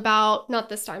talking about... Not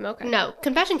this time, okay. No,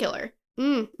 Confession Killer.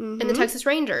 And the Texas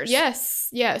Rangers.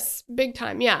 Yes, big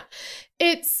time, yeah.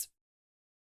 It's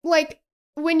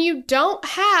when you don't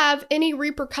have any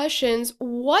repercussions,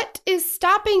 what is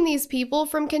stopping these people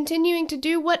from continuing to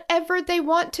do whatever they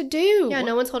want to do? Yeah,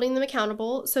 no one's holding them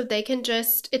accountable, so they can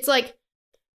just... It's like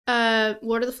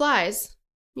Lord of the Flies.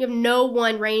 You have no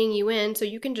one reining you in, so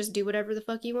you can just do whatever the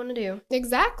fuck you want to do.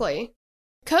 Exactly.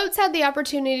 Coates had the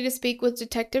opportunity to speak with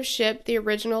Detective Shipp, the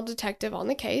original detective on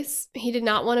the case. He did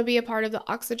not want to be a part of the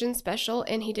Oxygen special,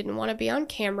 and he didn't want to be on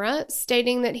camera,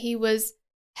 stating that he was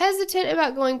hesitant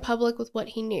about going public with what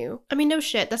he knew. I mean, no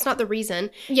shit. That's not the reason.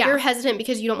 Yeah. You're hesitant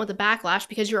because you don't want the backlash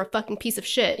because you're a fucking piece of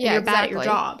shit and Yeah, you're bad at your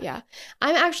job. Yeah.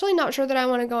 I'm actually not sure that I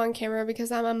want to go on camera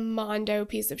because I'm a mondo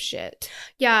piece of shit.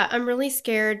 Yeah, I'm really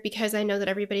scared because I know that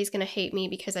everybody's going to hate me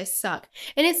because I suck.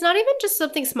 And it's not even just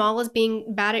something small as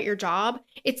being bad at your job.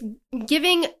 It's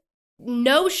giving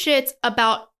no shits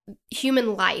about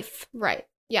human life. Right.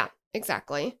 Yeah,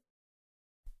 exactly.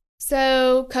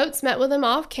 So Coates met with him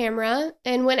off camera,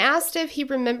 and when asked if he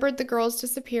remembered the girl's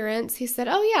disappearance, he said,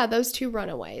 "Oh yeah, those two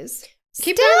runaways."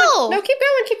 Keep going. No, keep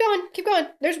going.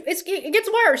 It gets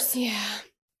worse. Yeah.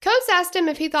 Coates asked him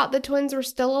if he thought the twins were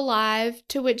still alive,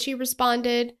 to which he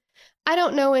responded, "I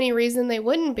don't know any reason they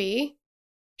wouldn't be."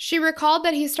 She recalled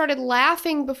that he started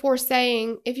laughing before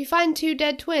saying, "If you find two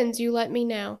dead twins, you let me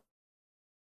know."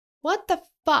 What the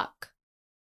fuck?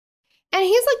 And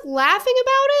he's laughing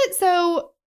about it,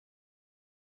 so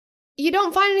you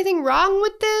don't find anything wrong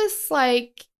with this?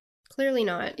 Clearly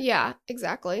not. Yeah,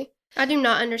 exactly. I do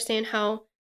not understand how...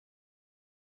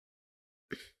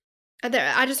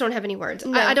 I just don't have any words.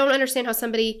 No. I don't understand how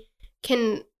somebody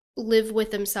can live with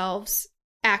themselves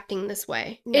acting this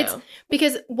way. No. It's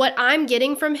because what I'm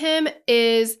getting from him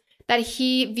is that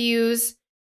he views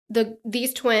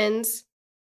these twins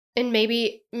and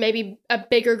maybe a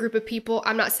bigger group of people,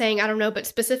 I'm not saying, I don't know, but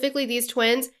specifically these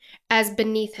twins, as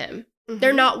beneath him. Mhm.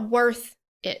 They're not worth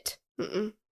it.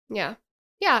 Mm-mm. Yeah.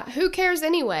 Yeah, who cares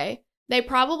anyway? They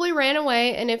probably ran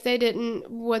away, and if they didn't,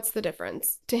 what's the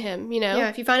difference to him, you know? Yeah,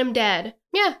 if you find him dead.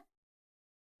 Yeah.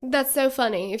 That's so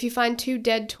funny. If you find 2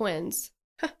 dead twins.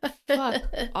 Fuck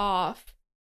off.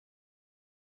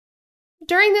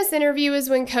 During this interview is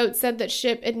when Coates said that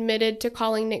Shipp admitted to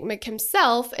calling Nick Mick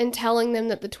himself and telling them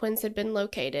that the twins had been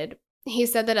located. He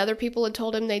said that other people had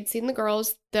told him they'd seen the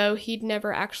girls, though he'd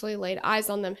never actually laid eyes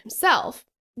on them himself.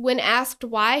 When asked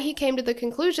why he came to the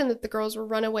conclusion that the girls were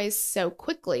runaways so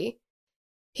quickly,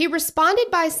 he responded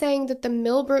by saying that the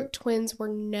Millbrook twins were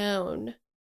known.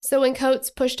 So when Coates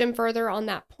pushed him further on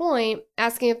that point,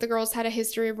 asking if the girls had a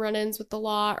history of run-ins with the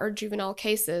law or juvenile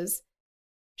cases,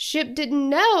 Shipp didn't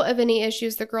know of any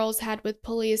issues the girls had with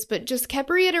police, but just kept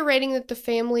reiterating that the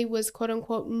family was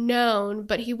quote-unquote known,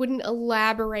 but he wouldn't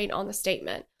elaborate on the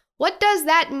statement. What does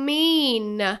that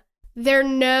mean? They're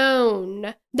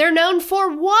known. They're known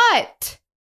for what?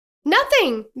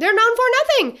 Nothing. They're known for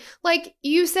nothing. Like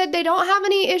you said, they don't have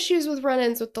any issues with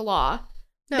run-ins with the law.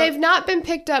 No. They've not been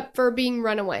picked up for being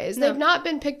runaways. No. They've not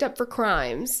been picked up for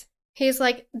crimes. He's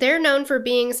like, they're known for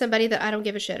being somebody that I don't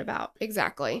give a shit about.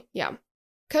 Exactly. Yeah.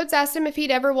 Coates asked him if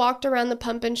he'd ever walked around the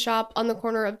pump and shop on the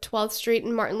corner of 12th Street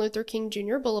and Martin Luther King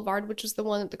Jr. Boulevard, which was the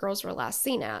one that the girls were last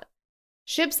seen at.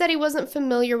 Shipp said he wasn't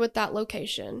familiar with that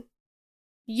location.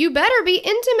 You better be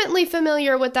intimately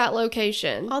familiar with that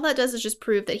location. All that does is just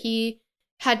prove that he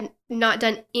had not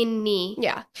done any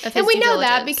Yeah. of his And we due know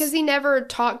that diligence. because he never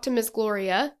talked to Miss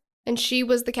Gloria, and she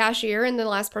was the cashier and the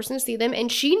last person to see them,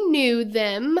 and she knew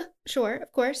them. Sure,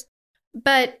 of course.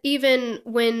 But even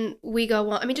when we go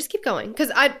on, I mean, just keep going.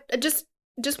 Because I just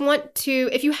want to,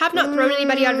 if you have not thrown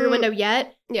anybody out of your window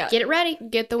yet, Yeah. get it ready.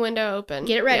 Get the window open.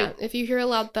 Get it ready. Yeah. If you hear a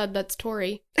loud thud, that's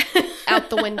Tori. Out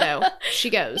the window. She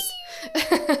goes.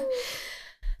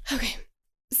 Okay.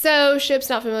 So Shipp's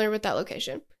not familiar with that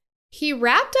location. He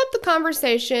wrapped up the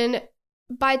conversation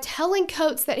by telling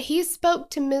Coates that he spoke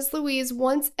to Ms. Louise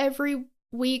once every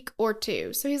week or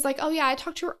two. So he's like, oh yeah, I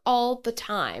talk to her all the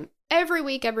time. Every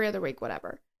week, every other week,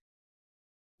 whatever.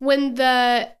 When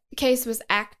the case was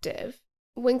active,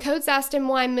 when Coates asked him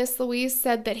why Miss Louise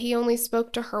said that he only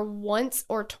spoke to her once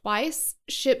or twice,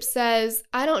 Shipp says,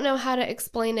 I don't know how to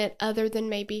explain it other than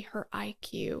maybe her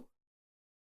IQ.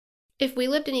 If we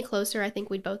lived any closer, I think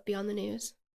we'd both be on the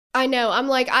news. I know. I'm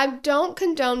like, I don't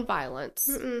condone violence,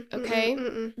 Mm-mm, okay?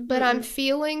 mm-mm, But mm-mm. I'm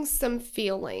feeling some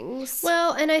feelings.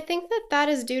 Well, and I think that that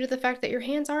is due to the fact that your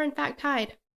hands are in fact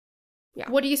tied. Yeah.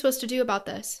 What are you supposed to do about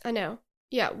this? I know.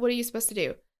 Yeah, what are you supposed to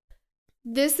do?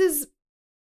 This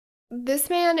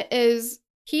man is...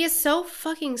 He is so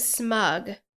fucking smug.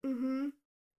 Mm-hmm.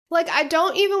 Like, I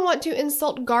don't even want to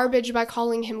insult garbage by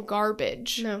calling him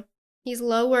garbage. No. He's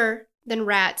lower than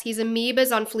rats. He's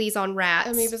amoebas on fleas on rats.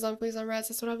 Amoebas on fleas on rats.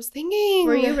 That's what I was thinking.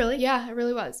 Were you really? Yeah, it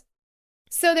really was.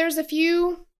 So there's a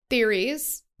few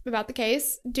theories about the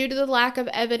case. Due to the lack of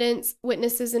evidence,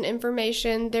 witnesses, and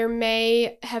information, there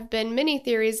may have been many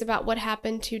theories about what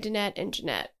happened to Danette and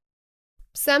Jeanette.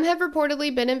 Some have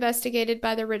reportedly been investigated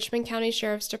by the Richmond County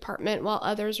Sheriff's Department, while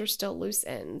others are still loose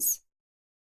ends.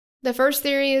 The first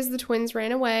theory is the twins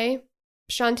ran away.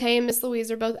 Shantae and Miss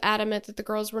Louise are both adamant that the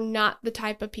girls were not the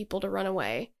type of people to run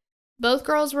away. Both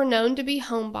girls were known to be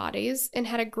homebodies and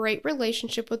had a great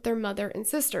relationship with their mother and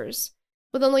sisters.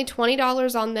 With only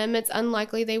 $20 on them, it's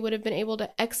unlikely they would have been able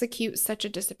to execute such a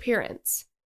disappearance.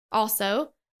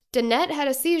 Also, Danette had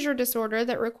a seizure disorder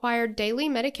that required daily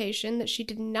medication that she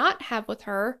did not have with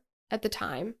her at the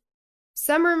time.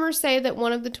 Some rumors say that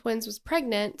one of the twins was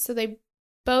pregnant, so they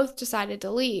both decided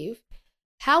to leave.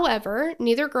 However,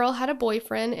 neither girl had a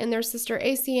boyfriend, and their sister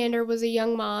Asiander was a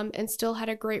young mom and still had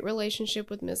a great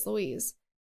relationship with Miss Louise.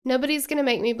 Nobody's gonna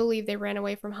make me believe they ran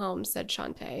away from home, said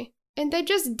Shantae. And they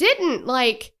just didn't.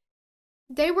 Like,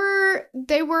 they were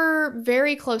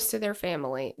very close to their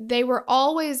family. They were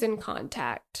always in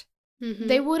contact. Mm-hmm.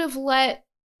 They would have let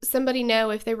somebody know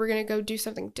if they were gonna go do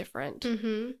something different.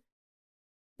 Mm-hmm.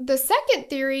 The second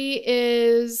theory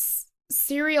is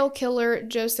serial killer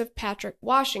Joseph Patrick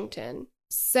Washington.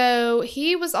 So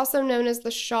he was also known as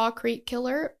the Shaw Creek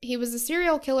Killer. He was a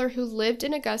serial killer who lived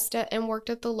in Augusta and worked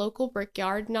at the local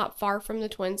brickyard not far from the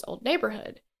twins' old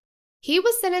neighborhood. He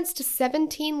was sentenced to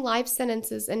 17 life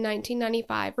sentences in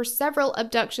 1995 for several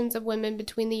abductions of women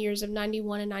between the years of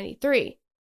 91 and 93.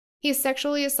 He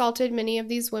sexually assaulted many of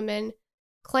these women,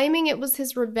 claiming it was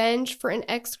his revenge for an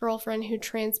ex-girlfriend who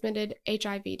transmitted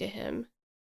HIV to him.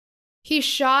 He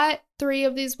shot 3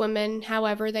 of these women,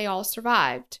 however, they all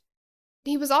survived.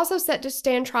 He was also set to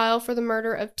stand trial for the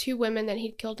murder of 2 women that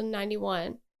he'd killed in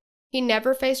 91. He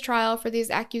never faced trial for these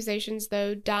accusations,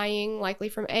 though, dying, likely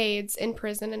from AIDS, in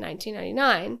prison in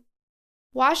 1999.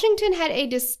 Washington had a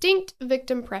distinct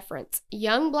victim preference: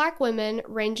 young black women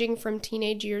ranging from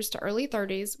teenage years to early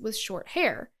 30s with short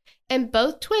hair, and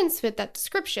both twins fit that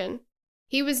description.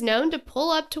 He was known to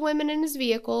pull up to women in his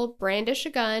vehicle, brandish a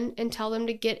gun, and tell them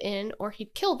to get in or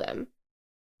he'd kill them.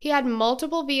 He had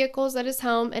multiple vehicles at his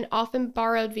home and often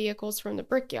borrowed vehicles from the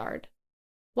brickyard.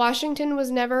 Washington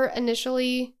was never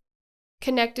initially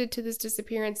connected to this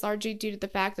disappearance, largely due to the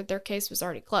fact that their case was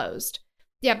already closed.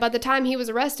 Yeah, by the time he was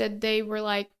arrested, they were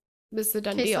like, this is a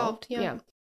done Case deal. solved, yeah.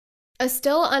 A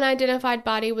still unidentified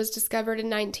body was discovered in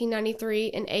 1993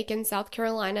 in Aiken, South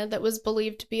Carolina, that was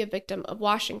believed to be a victim of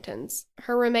Washington's.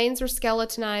 Her remains were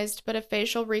skeletonized, but a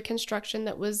facial reconstruction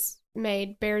that was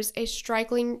made bears a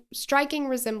striking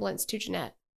resemblance to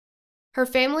Jeanette. Her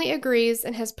family agrees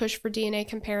and has pushed for DNA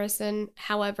comparison.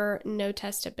 However, no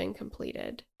tests have been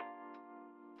completed.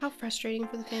 How frustrating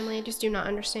for the family. I just do not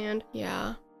understand.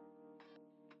 Yeah.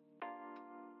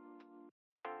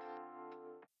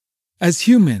 As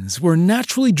humans, we're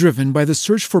naturally driven by the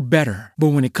search for better.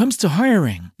 But when it comes to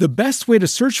hiring, the best way to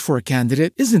search for a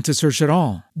candidate isn't to search at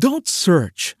all. Don't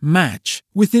search, match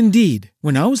with Indeed.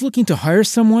 When I was looking to hire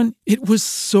someone, it was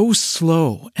so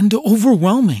slow and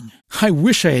overwhelming. I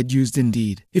wish I had used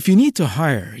Indeed. If you need to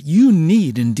hire, you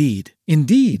need Indeed.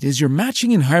 Indeed is your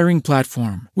matching and hiring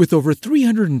platform with over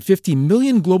 350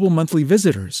 million global monthly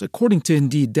visitors, according to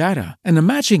Indeed data, and a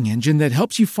matching engine that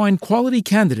helps you find quality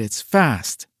candidates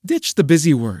fast. Ditch the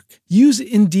busy work. Use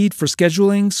Indeed for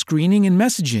scheduling, screening, and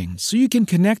messaging so you can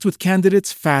connect with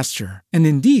candidates faster. And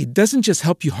Indeed doesn't just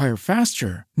help you hire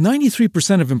faster.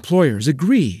 93% of employers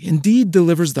agree Indeed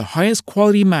delivers the highest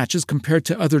quality matches compared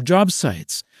to other job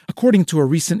sites, according to a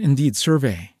recent Indeed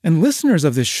survey. And listeners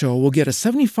of this show will get a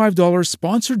 $75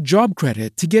 sponsored job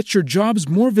credit to get your jobs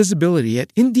more visibility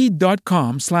at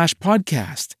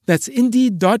Indeed.com/podcast. That's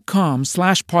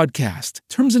Indeed.com/podcast.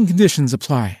 Terms and conditions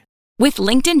apply. With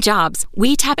LinkedIn Jobs,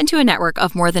 we tap into a network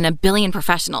of more than 1 billion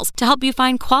professionals to help you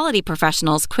find quality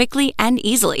professionals quickly and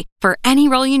easily for any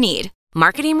role you need.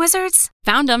 Marketing wizards?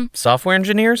 Found them. Software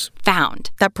engineers? Found.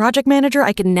 That project manager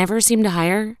I could never seem to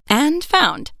hire? And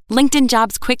found. LinkedIn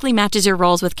Jobs quickly matches your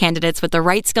roles with candidates with the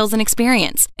right skills and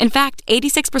experience. In fact,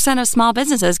 86% of small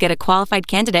businesses get a qualified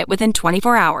candidate within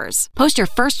 24 hours. Post your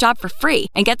first job for free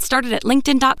and get started at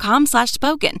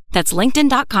linkedin.com/spoken. That's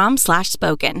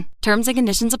linkedin.com/spoken. Terms and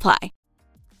conditions apply.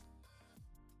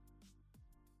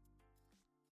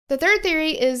 The third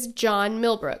theory is John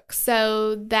Millbrook.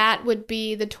 So that would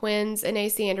be the twins and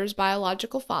A.C. Anders'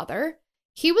 biological father.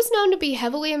 He was known to be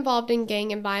heavily involved in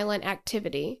gang and violent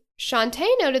activity. Shantae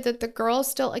noted that the girls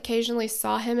still occasionally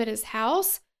saw him at his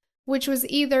house, which was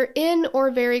either in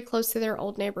or very close to their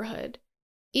old neighborhood.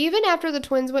 Even after the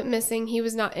twins went missing, he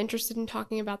was not interested in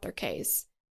talking about their case.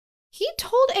 He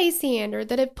told A.C. Anders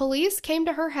that if police came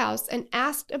to her house and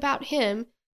asked about him,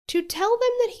 to tell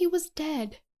them that he was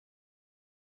dead.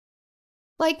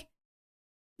 Like,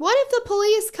 what if the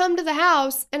police come to the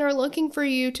house and are looking for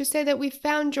you to say that we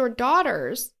found your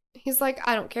daughters? He's like,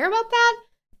 I don't care about that.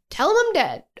 Tell them I'm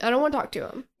dead. I don't want to talk to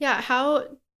him. Yeah, how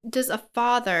does a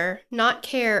father not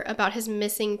care about his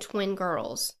missing twin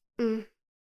girls?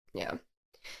 Yeah.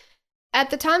 At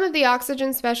the time of the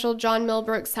oxygen special, John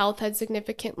Millbrook's health had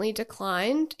significantly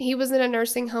declined. He was in a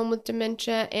nursing home with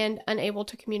dementia and unable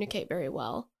to communicate very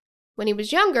well. When he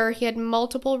was younger, he had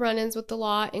multiple run-ins with the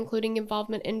law, including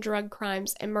involvement in drug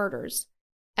crimes and murders.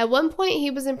 At one point,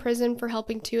 he was in prison for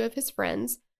helping 2 of his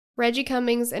friends, Reggie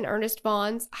Cummings and Ernest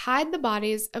Vaughns, hide the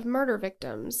bodies of murder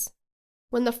victims.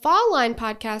 When the Fall Line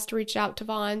podcast reached out to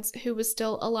Vaughns, who was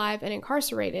still alive and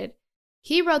incarcerated,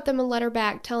 he wrote them a letter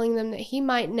back telling them that he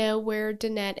might know where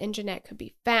Danette and Jeanette could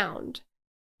be found.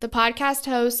 The podcast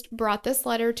host brought this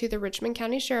letter to the Richmond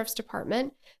County Sheriff's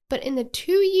Department, but in the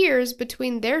 2 years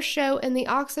between their show and the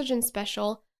oxygen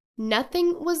special,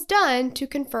 nothing was done to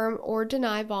confirm or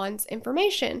deny Vaughn's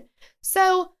information.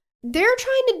 So they're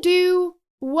trying to do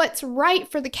what's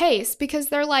right for the case because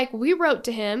they're like, we wrote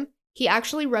to him. He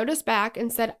actually wrote us back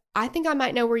and said, I think I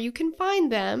might know where you can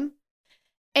find them.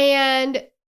 And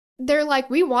they're like,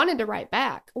 we wanted to write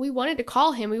back. We wanted to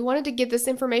call him. We wanted to get this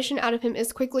information out of him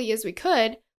as quickly as we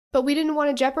could, but we didn't want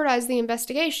to jeopardize the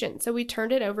investigation. So we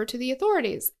turned it over to the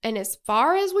authorities. And as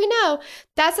far as we know,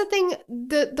 that's the thing,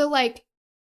 the like,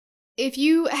 if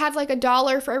you had like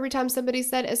 $1 for every time somebody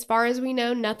said, as far as we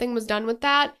know, nothing was done with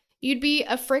that, you'd be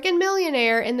a freaking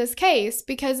millionaire in this case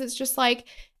because it's just like,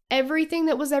 everything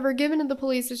that was ever given to the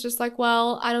police is just like,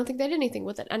 well, I don't think they did anything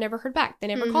with it. I never heard back. They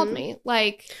never called me.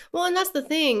 Like, well, and that's the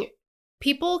thing.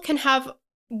 People can have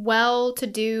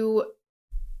well-to-do,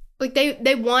 like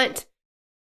they want,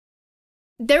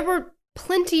 there were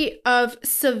plenty of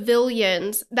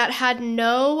civilians that had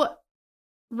no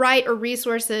right or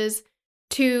resources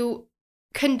to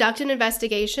conduct an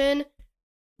investigation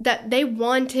that they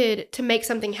wanted to make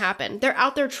something happen. They're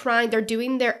out there trying, they're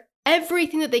doing their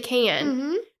everything that they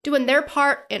can, doing their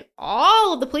part and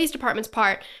all of the police department's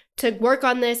part to work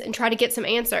on this and try to get some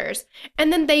answers.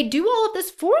 And then they do all of this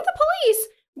for the police,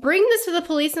 bring this to the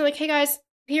police and like, hey guys,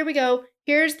 here we go.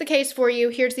 Here's the case for you.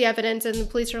 Here's the evidence. And the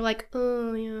police are like,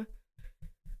 oh yeah.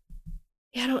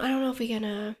 Yeah, I don't know if we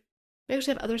can, we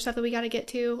actually have other stuff that we got to get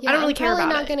to. Yeah, I don't really care about it. I'm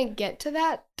probably not going to get to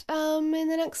that in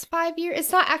the next 5 years.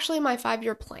 It's not actually my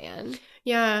 5-year plan.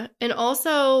 Yeah. And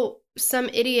also, some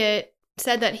idiot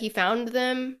said that he found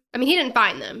them. I mean, he didn't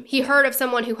find them. He heard of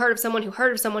someone who heard of someone who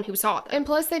heard of someone who saw them. And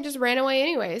plus, they just ran away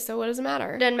anyway, so what does it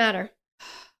matter? Doesn't matter.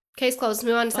 Case closed.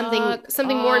 Move on to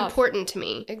something more important to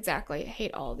me. Exactly. I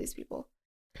hate all of these people.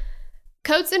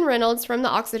 Coates and Reynolds from the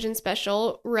Oxygen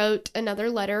Special wrote another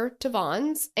letter to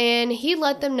Vaughn's, and he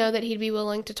let them know that he'd be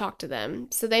willing to talk to them.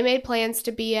 So they made plans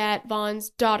to be at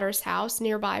Vaughn's daughter's house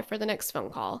nearby for the next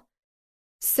phone call.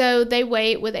 So they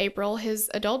wait with April, his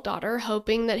adult daughter,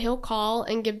 hoping that he'll call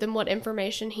and give them what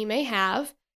information he may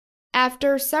have.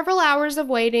 After several hours of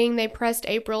waiting, they pressed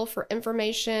April for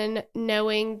information,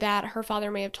 knowing that her father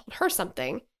may have told her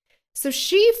something. So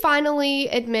she finally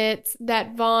admits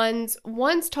that Vaughn's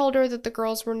once told her that the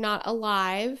girls were not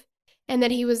alive and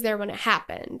that he was there when it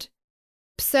happened.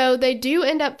 So they do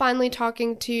end up finally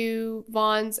talking to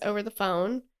Vaughn's over the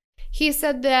phone. He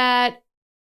said that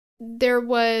he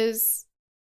was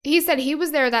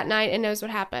there that night and knows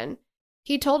what happened.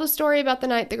 He told a story about the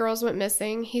night the girls went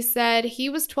missing. He said he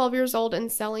was 12 years old and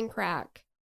selling crack.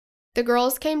 The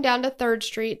girls came down to 3rd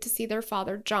Street to see their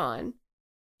father, John.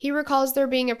 He recalls there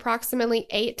being approximately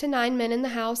 8 to 9 men in the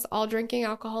house, all drinking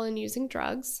alcohol and using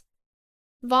drugs.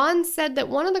 Vaughn said that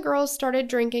one of the girls started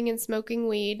drinking and smoking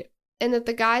weed, and that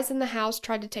the guys in the house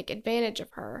tried to take advantage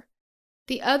of her.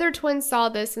 The other twin saw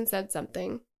this and said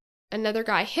something. Another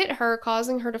guy hit her,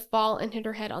 causing her to fall and hit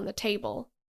her head on the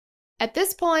table. At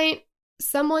this point,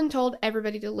 someone told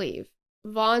everybody to leave.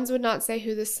 Vaughn's would not say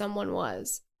who this someone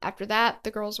was. After that, the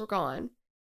girls were gone.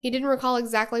 He didn't recall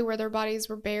exactly where their bodies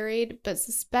were buried, but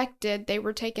suspected they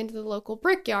were taken to the local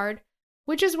brickyard,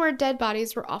 which is where dead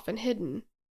bodies were often hidden.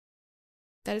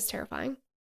 That is terrifying.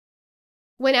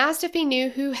 When asked if he knew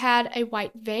who had a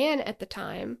white van at the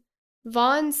time,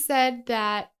 Vaughn said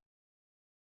that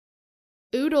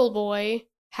Oodle Boy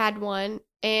had one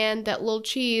and that Lil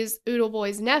Cheese, Oodle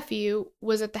Boy's nephew,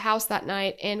 was at the house that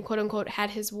night and quote-unquote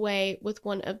had his way with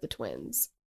one of the twins.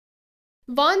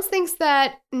 Vaughn thinks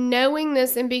that knowing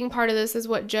this and being part of this is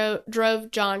what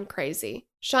drove John crazy.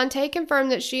 Shantae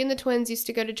confirmed that she and the twins used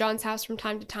to go to John's house from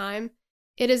time to time.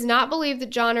 It is not believed that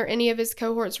John or any of his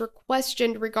cohorts were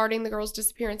questioned regarding the girls'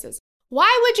 disappearances.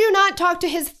 Why would you not talk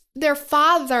to their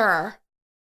father?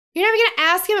 You're never going to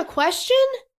ask him a question?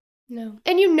 No.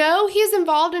 And you know he's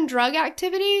involved in drug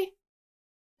activity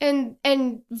and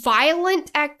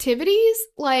violent activities?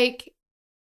 Like,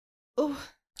 oh,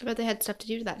 I bet they had stuff to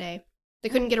do that day. They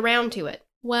couldn't get around to it.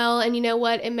 Well, and you know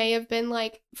what? It may have been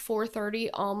like 4:30,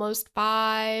 almost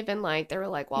 5, and like they were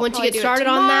like, "Well, once you get started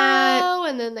on that,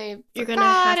 and then you're gonna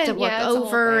have to work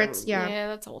over." Yeah,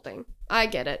 that's the whole thing. I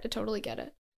get it. I totally get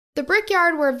it. The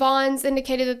brickyard where Vaughn's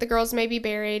indicated that the girls may be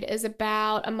buried is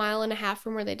about 1.5 miles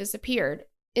from where they disappeared.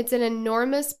 It's an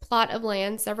enormous plot of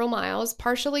land, several miles,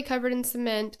 partially covered in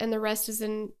cement, and the rest is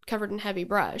covered in heavy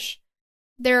brush.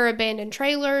 There are abandoned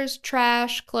trailers,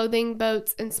 trash, clothing,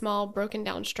 boats, and small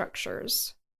broken-down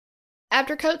structures.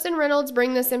 After Coates and Reynolds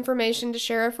bring this information to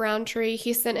Sheriff Roundtree,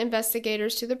 he sent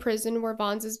investigators to the prison where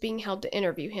Vaughn's is being held to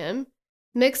interview him.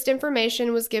 Mixed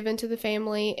information was given to the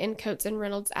family and Coates and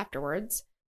Reynolds afterwards.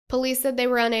 Police said they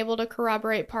were unable to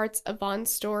corroborate parts of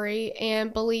Vaughn's story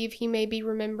and believe he may be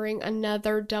remembering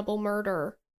another double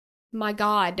murder. My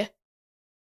God.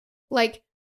 Like,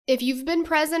 if you've been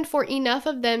present for enough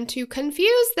of them to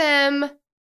confuse them,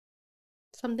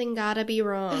 something gotta be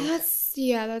wrong.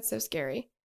 That's so scary.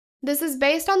 This is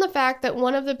based on the fact that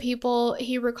one of the people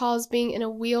he recalls being in a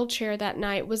wheelchair that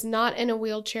night was not in a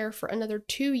wheelchair for another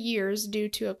 2 years due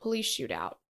to a police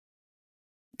shootout.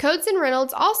 Coates and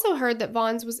Reynolds also heard that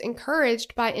Vaughn's was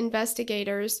encouraged by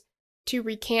investigators to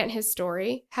recant his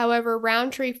story. However,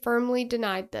 Roundtree firmly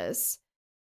denied this.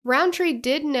 Roundtree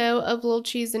did know of Lil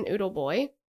Cheese and Oodle Boy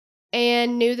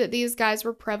and knew that these guys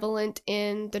were prevalent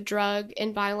in the drug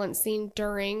and violence scene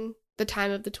during the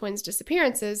time of the twins'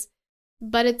 disappearances,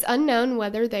 but it's unknown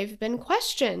whether they've been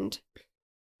questioned.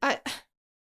 Why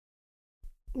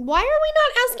are we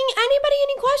not asking anybody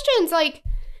any questions? Like,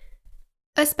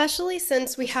 especially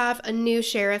since we have a new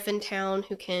sheriff in town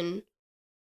who can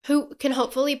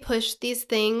hopefully push these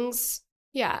things.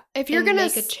 Yeah, if you're going to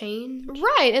make a change.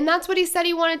 Right, and that's what he said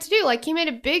he wanted to do. Like, he made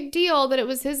a big deal that it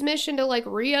was his mission to, like,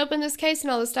 reopen this case and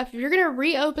all this stuff. If you're going to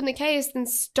reopen the case, then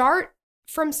start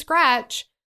from scratch.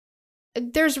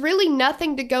 There's really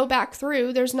nothing to go back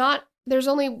through. There's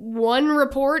only one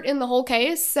report in the whole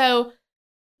case, so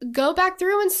go back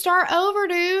through and start over,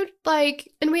 dude. Like,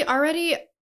 and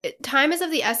time is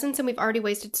of the essence, and we've already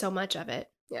wasted so much of it.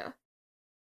 Yeah.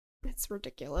 It's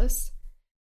ridiculous.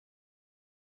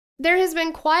 There has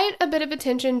been quite a bit of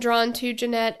attention drawn to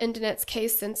Jeanette and Danette's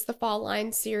case since the Fall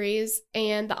Line series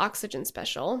and the Oxygen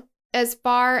special. As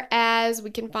far as we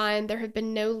can find, there have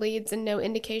been no leads and no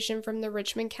indication from the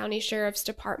Richmond County Sheriff's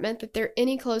Department that they're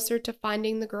any closer to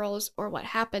finding the girls or what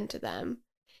happened to them.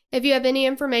 If you have any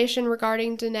information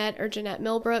regarding Danette or Jeanette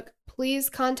Millbrook, please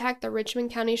contact the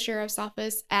Richmond County Sheriff's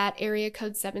Office at area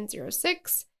code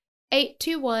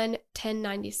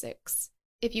 706-821-1096.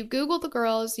 If you Google the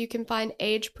girls, you can find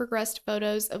age-progressed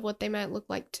photos of what they might look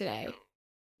like today.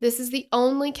 This is the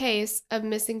only case of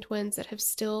missing twins that have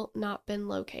still not been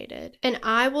located. And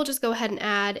I will just go ahead and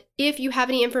add, if you have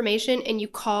any information and you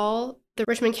call the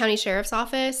Richmond County Sheriff's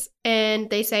Office and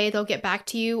they say they'll get back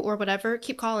to you or whatever,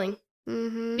 keep calling.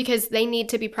 Mm-hmm. Because they need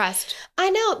to be pressed. I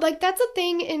know, like, that's a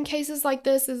thing in cases like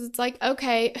this, is it's like,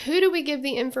 okay, who do we give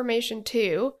the information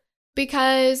to?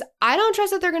 Because I don't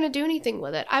trust that they're going to do anything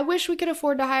with it. I wish we could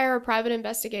afford to hire a private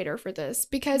investigator for this,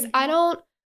 because I don't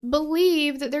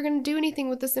believe that they're going to do anything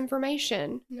with this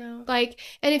information. No. Like,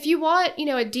 and if you want,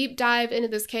 a deep dive into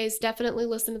this case, definitely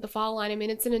listen to The Fall Line. I mean,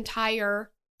 it's an entire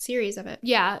series of it.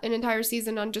 Yeah, an entire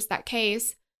season on just that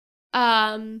case.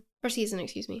 Or season,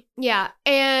 excuse me. Yeah,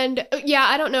 and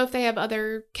I don't know if they have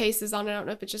other cases on it. I don't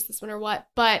know if it's just this one or what,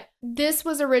 but this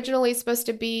was originally supposed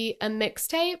to be a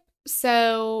mixtape,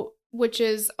 which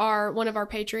is one of our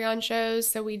Patreon shows.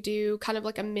 So we do kind of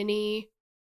like a mini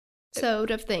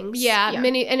sode of things. Yeah,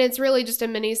 mini, and it's really just a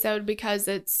mini-sode because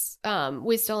it's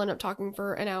we still end up talking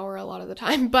for an hour a lot of the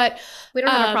time, but we don't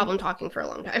have a problem talking for a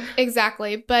long time.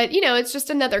 Exactly, but it's just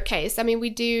another case. I mean, we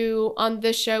do on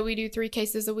this show, we do 3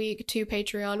 cases a week, 2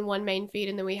 Patreon, 1 main feed,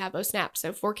 and then we have OSNAP,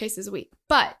 so 4 cases a week.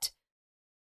 But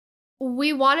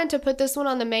we wanted to put this one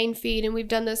on the main feed, and we've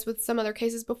done this with some other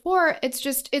cases before. It's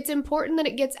important that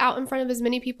it gets out in front of as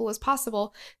many people as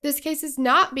possible. This case is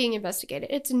not being investigated.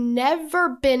 It's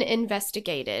never been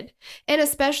investigated. And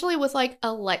especially with like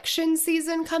election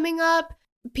season coming up,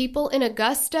 people in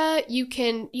Augusta, you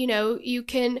can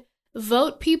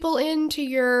vote people into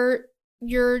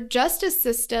your justice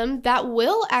system that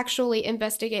will actually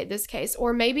investigate this case,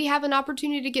 or maybe have an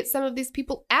opportunity to get some of these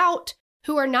people out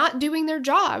who are not doing their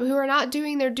job, who are not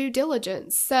doing their due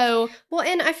diligence. So, well,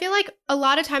 and I feel like a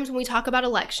lot of times when we talk about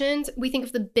elections, we think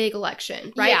of the big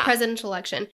election, right? Yeah. Presidential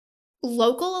election.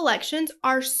 Local elections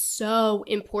are so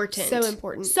important. So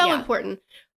important. So important.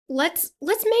 Let's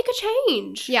make a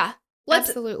change. Yeah. Let's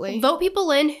absolutely vote people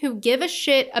in who give a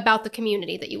shit about the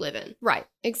community that you live in. Right.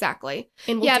 Exactly.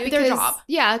 And will do their job.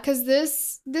 Yeah, because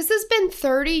this has been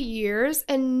 30 years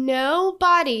and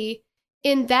nobody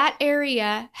in that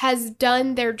area has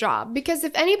done their job. Because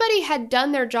if anybody had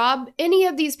done their job, any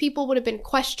of these people would have been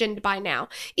questioned by now.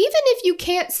 Even if you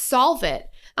can't solve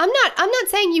it. I'm not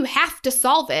saying you have to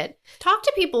solve it. Talk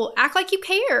to people. Act like you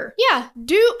care. Yeah.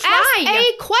 Ask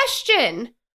a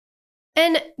question.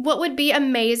 And what would be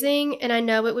amazing, and I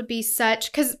know it would be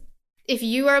because if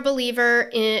you are a believer,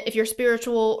 if you're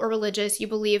spiritual or religious, you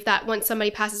believe that once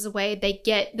somebody passes away, they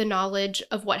get the knowledge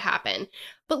of what happened.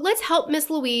 But let's help Miss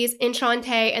Louise and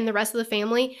Shantae and the rest of the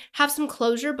family have some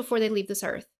closure before they leave this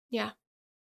earth. Yeah.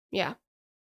 Yeah.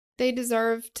 They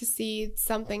deserve to see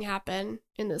something happen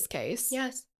in this case.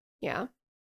 Yes. Yeah.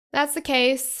 That's the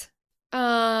case.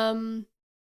 It's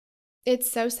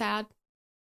so sad.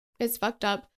 It's fucked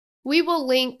up. We will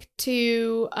link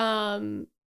to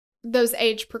those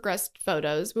age-progressed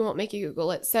photos. We won't make you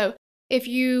Google it. So if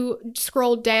you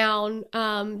scroll down,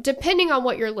 depending on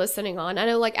what you're listening on, I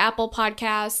know like Apple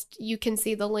Podcast, you can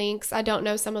see the links. I don't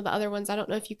know some of the other ones. I don't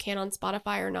know if you can on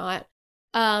Spotify or not.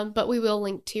 But we will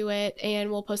link to it, and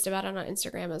we'll post about it on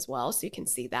Instagram as well, so you can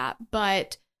see that.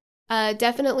 But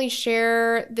definitely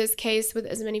share this case with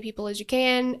as many people as you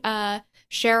can.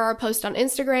 Share our post on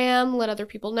Instagram. Let other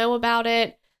people know about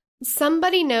it.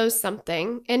 Somebody knows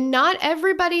something, and not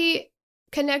everybody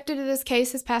connected to this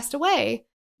case has passed away.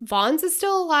 Vaughn's is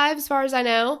still alive as far as I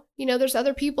know. You know, there's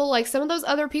other people, like some of those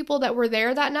other people that were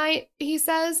there that night, he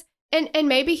says, and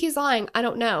maybe he's lying, I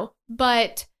don't know.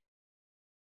 But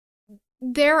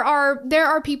there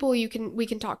are people we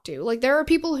can talk to. Like, there are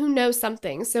people who know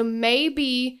something. So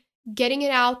maybe getting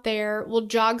it out there will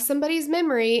jog somebody's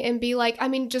memory and be like, I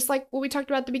mean, just like what we talked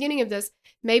about at the beginning of this,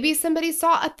 maybe somebody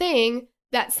saw a thing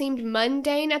that seemed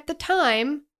mundane at the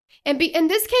time, and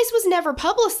this case was never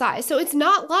publicized. So it's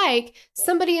not like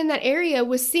somebody in that area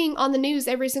was seeing on the news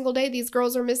every single day, these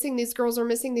girls are missing, these girls are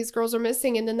missing, these girls are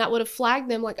missing. And then that would have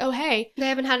flagged them like, oh, hey. They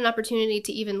haven't had an opportunity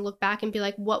to even look back and be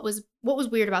like, what was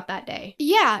weird about that day?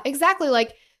 Yeah, exactly.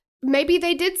 Like, maybe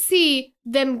they did see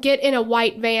them get in a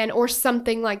white van or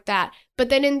something like that, but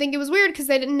they didn't think it was weird because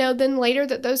they didn't know then later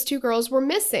that those two girls were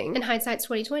missing. In hindsight's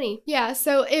 2020. Yeah,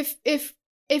 so if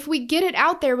we get it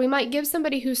out there, we might give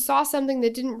somebody who saw something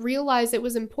that didn't realize it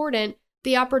was important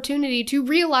the opportunity to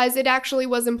realize it actually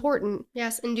was important.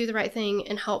 Yes, and do the right thing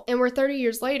and help. And we're 30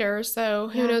 years later, so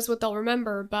who knows what they'll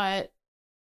remember, but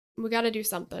we got to do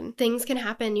something. Things can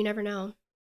happen. You never know.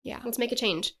 Yeah. Let's make a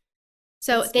change.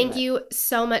 So thank you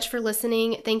so much for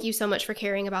listening. Thank you so much for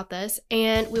caring about this.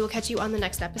 And we will catch you on the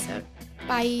next episode.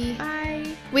 Bye. Bye.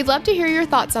 We'd love to hear your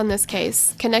thoughts on this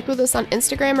case. Connect with us on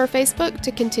Instagram or Facebook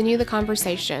to continue the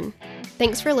conversation.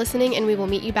 Thanks for listening, and we will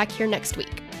meet you back here next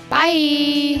week.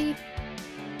 Bye.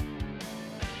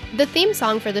 The theme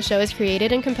song for the show is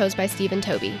created and composed by Stephen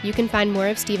Toby. You can find more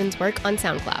of Stephen's work on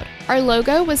SoundCloud. Our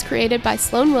logo was created by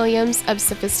Sloan Williams of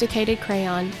Sophisticated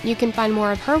Crayon. You can find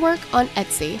more of her work on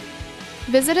Etsy.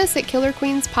 Visit us at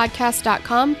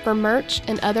killerqueenspodcast.com for merch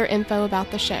and other info about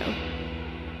the show.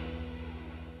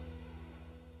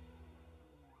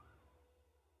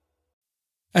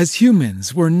 As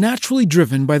humans, we're naturally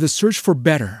driven by the search for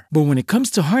better. But when it comes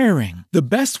to hiring, the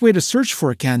best way to search for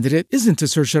a candidate isn't to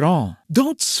search at all.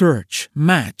 Don't search,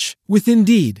 match with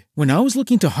Indeed. When I was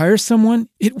looking to hire someone,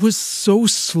 it was so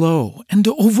slow and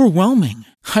overwhelming.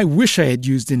 I wish I had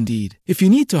used Indeed. If you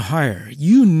need to hire,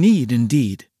 you need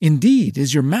Indeed. Indeed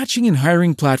is your matching and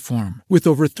hiring platform with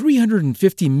over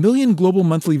 350 million global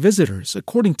monthly visitors,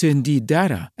 according to Indeed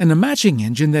data, and a matching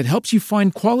engine that helps you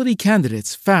find quality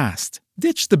candidates fast.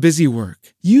 Ditch the busy work.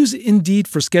 Use Indeed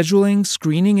for scheduling,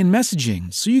 screening, and messaging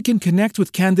so you can connect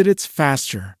with candidates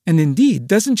faster. And Indeed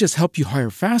doesn't just help you hire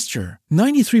faster.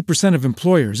 93% of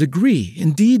employers agree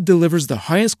Indeed delivers the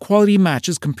highest quality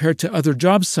matches compared to other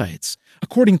job sites,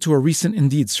 according to a recent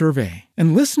Indeed survey.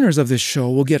 And listeners of this show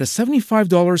will get a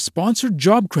 $75 sponsored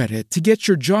job credit to get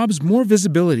your jobs more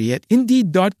visibility at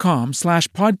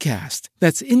Indeed.com/podcast.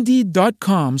 That's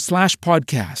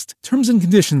Indeed.com/podcast. Terms and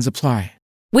conditions apply.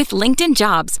 With LinkedIn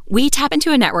Jobs, we tap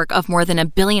into a network of more than 1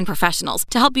 billion professionals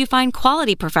to help you find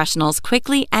quality professionals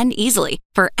quickly and easily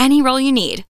for any role you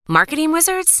need. Marketing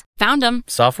wizards? Found them.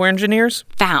 Software engineers?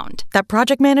 Found. That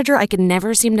project manager I could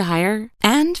never seem to hire?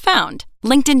 And found.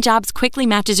 LinkedIn Jobs quickly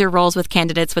matches your roles with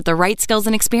candidates with the right skills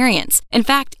and experience. In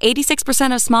fact,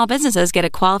 86% of small businesses get a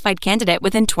qualified candidate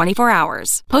within 24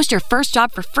 hours. Post your first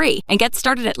job for free and get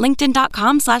started at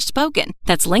linkedin.com/spoken.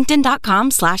 That's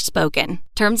linkedin.com/spoken.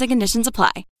 Terms and conditions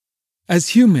apply. As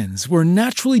humans, we're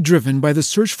naturally driven by the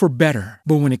search for better.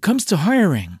 But when it comes to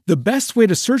hiring, the best way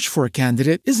to search for a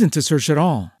candidate isn't to search at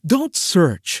all. Don't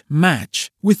search,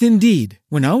 match with Indeed.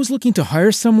 When I was looking to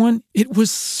hire someone, it was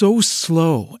so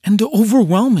slow and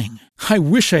overwhelming. I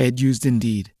wish I had used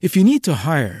Indeed. If you need to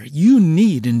hire, you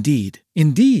need Indeed.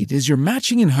 Indeed is your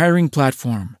matching and hiring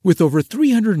platform with over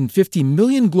 350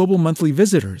 million global monthly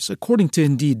visitors, according to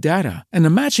Indeed data, and a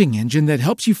matching engine that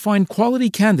helps you find quality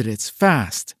candidates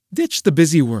fast. Ditch the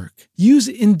busy work. Use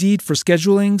Indeed for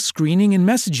scheduling, screening, and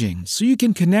messaging so you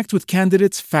can connect with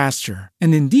candidates faster.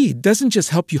 And Indeed doesn't just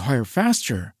help you hire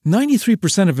faster.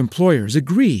 93% of employers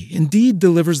agree Indeed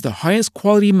delivers the highest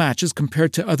quality matches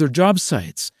compared to other job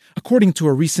sites, according to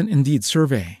a recent Indeed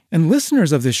survey. And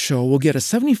listeners of this show will get a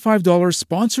 $75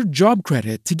 sponsored job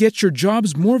credit to get your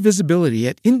jobs more visibility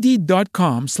at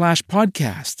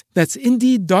Indeed.com/podcast. That's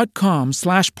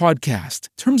Indeed.com/podcast.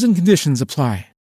 Terms and conditions apply.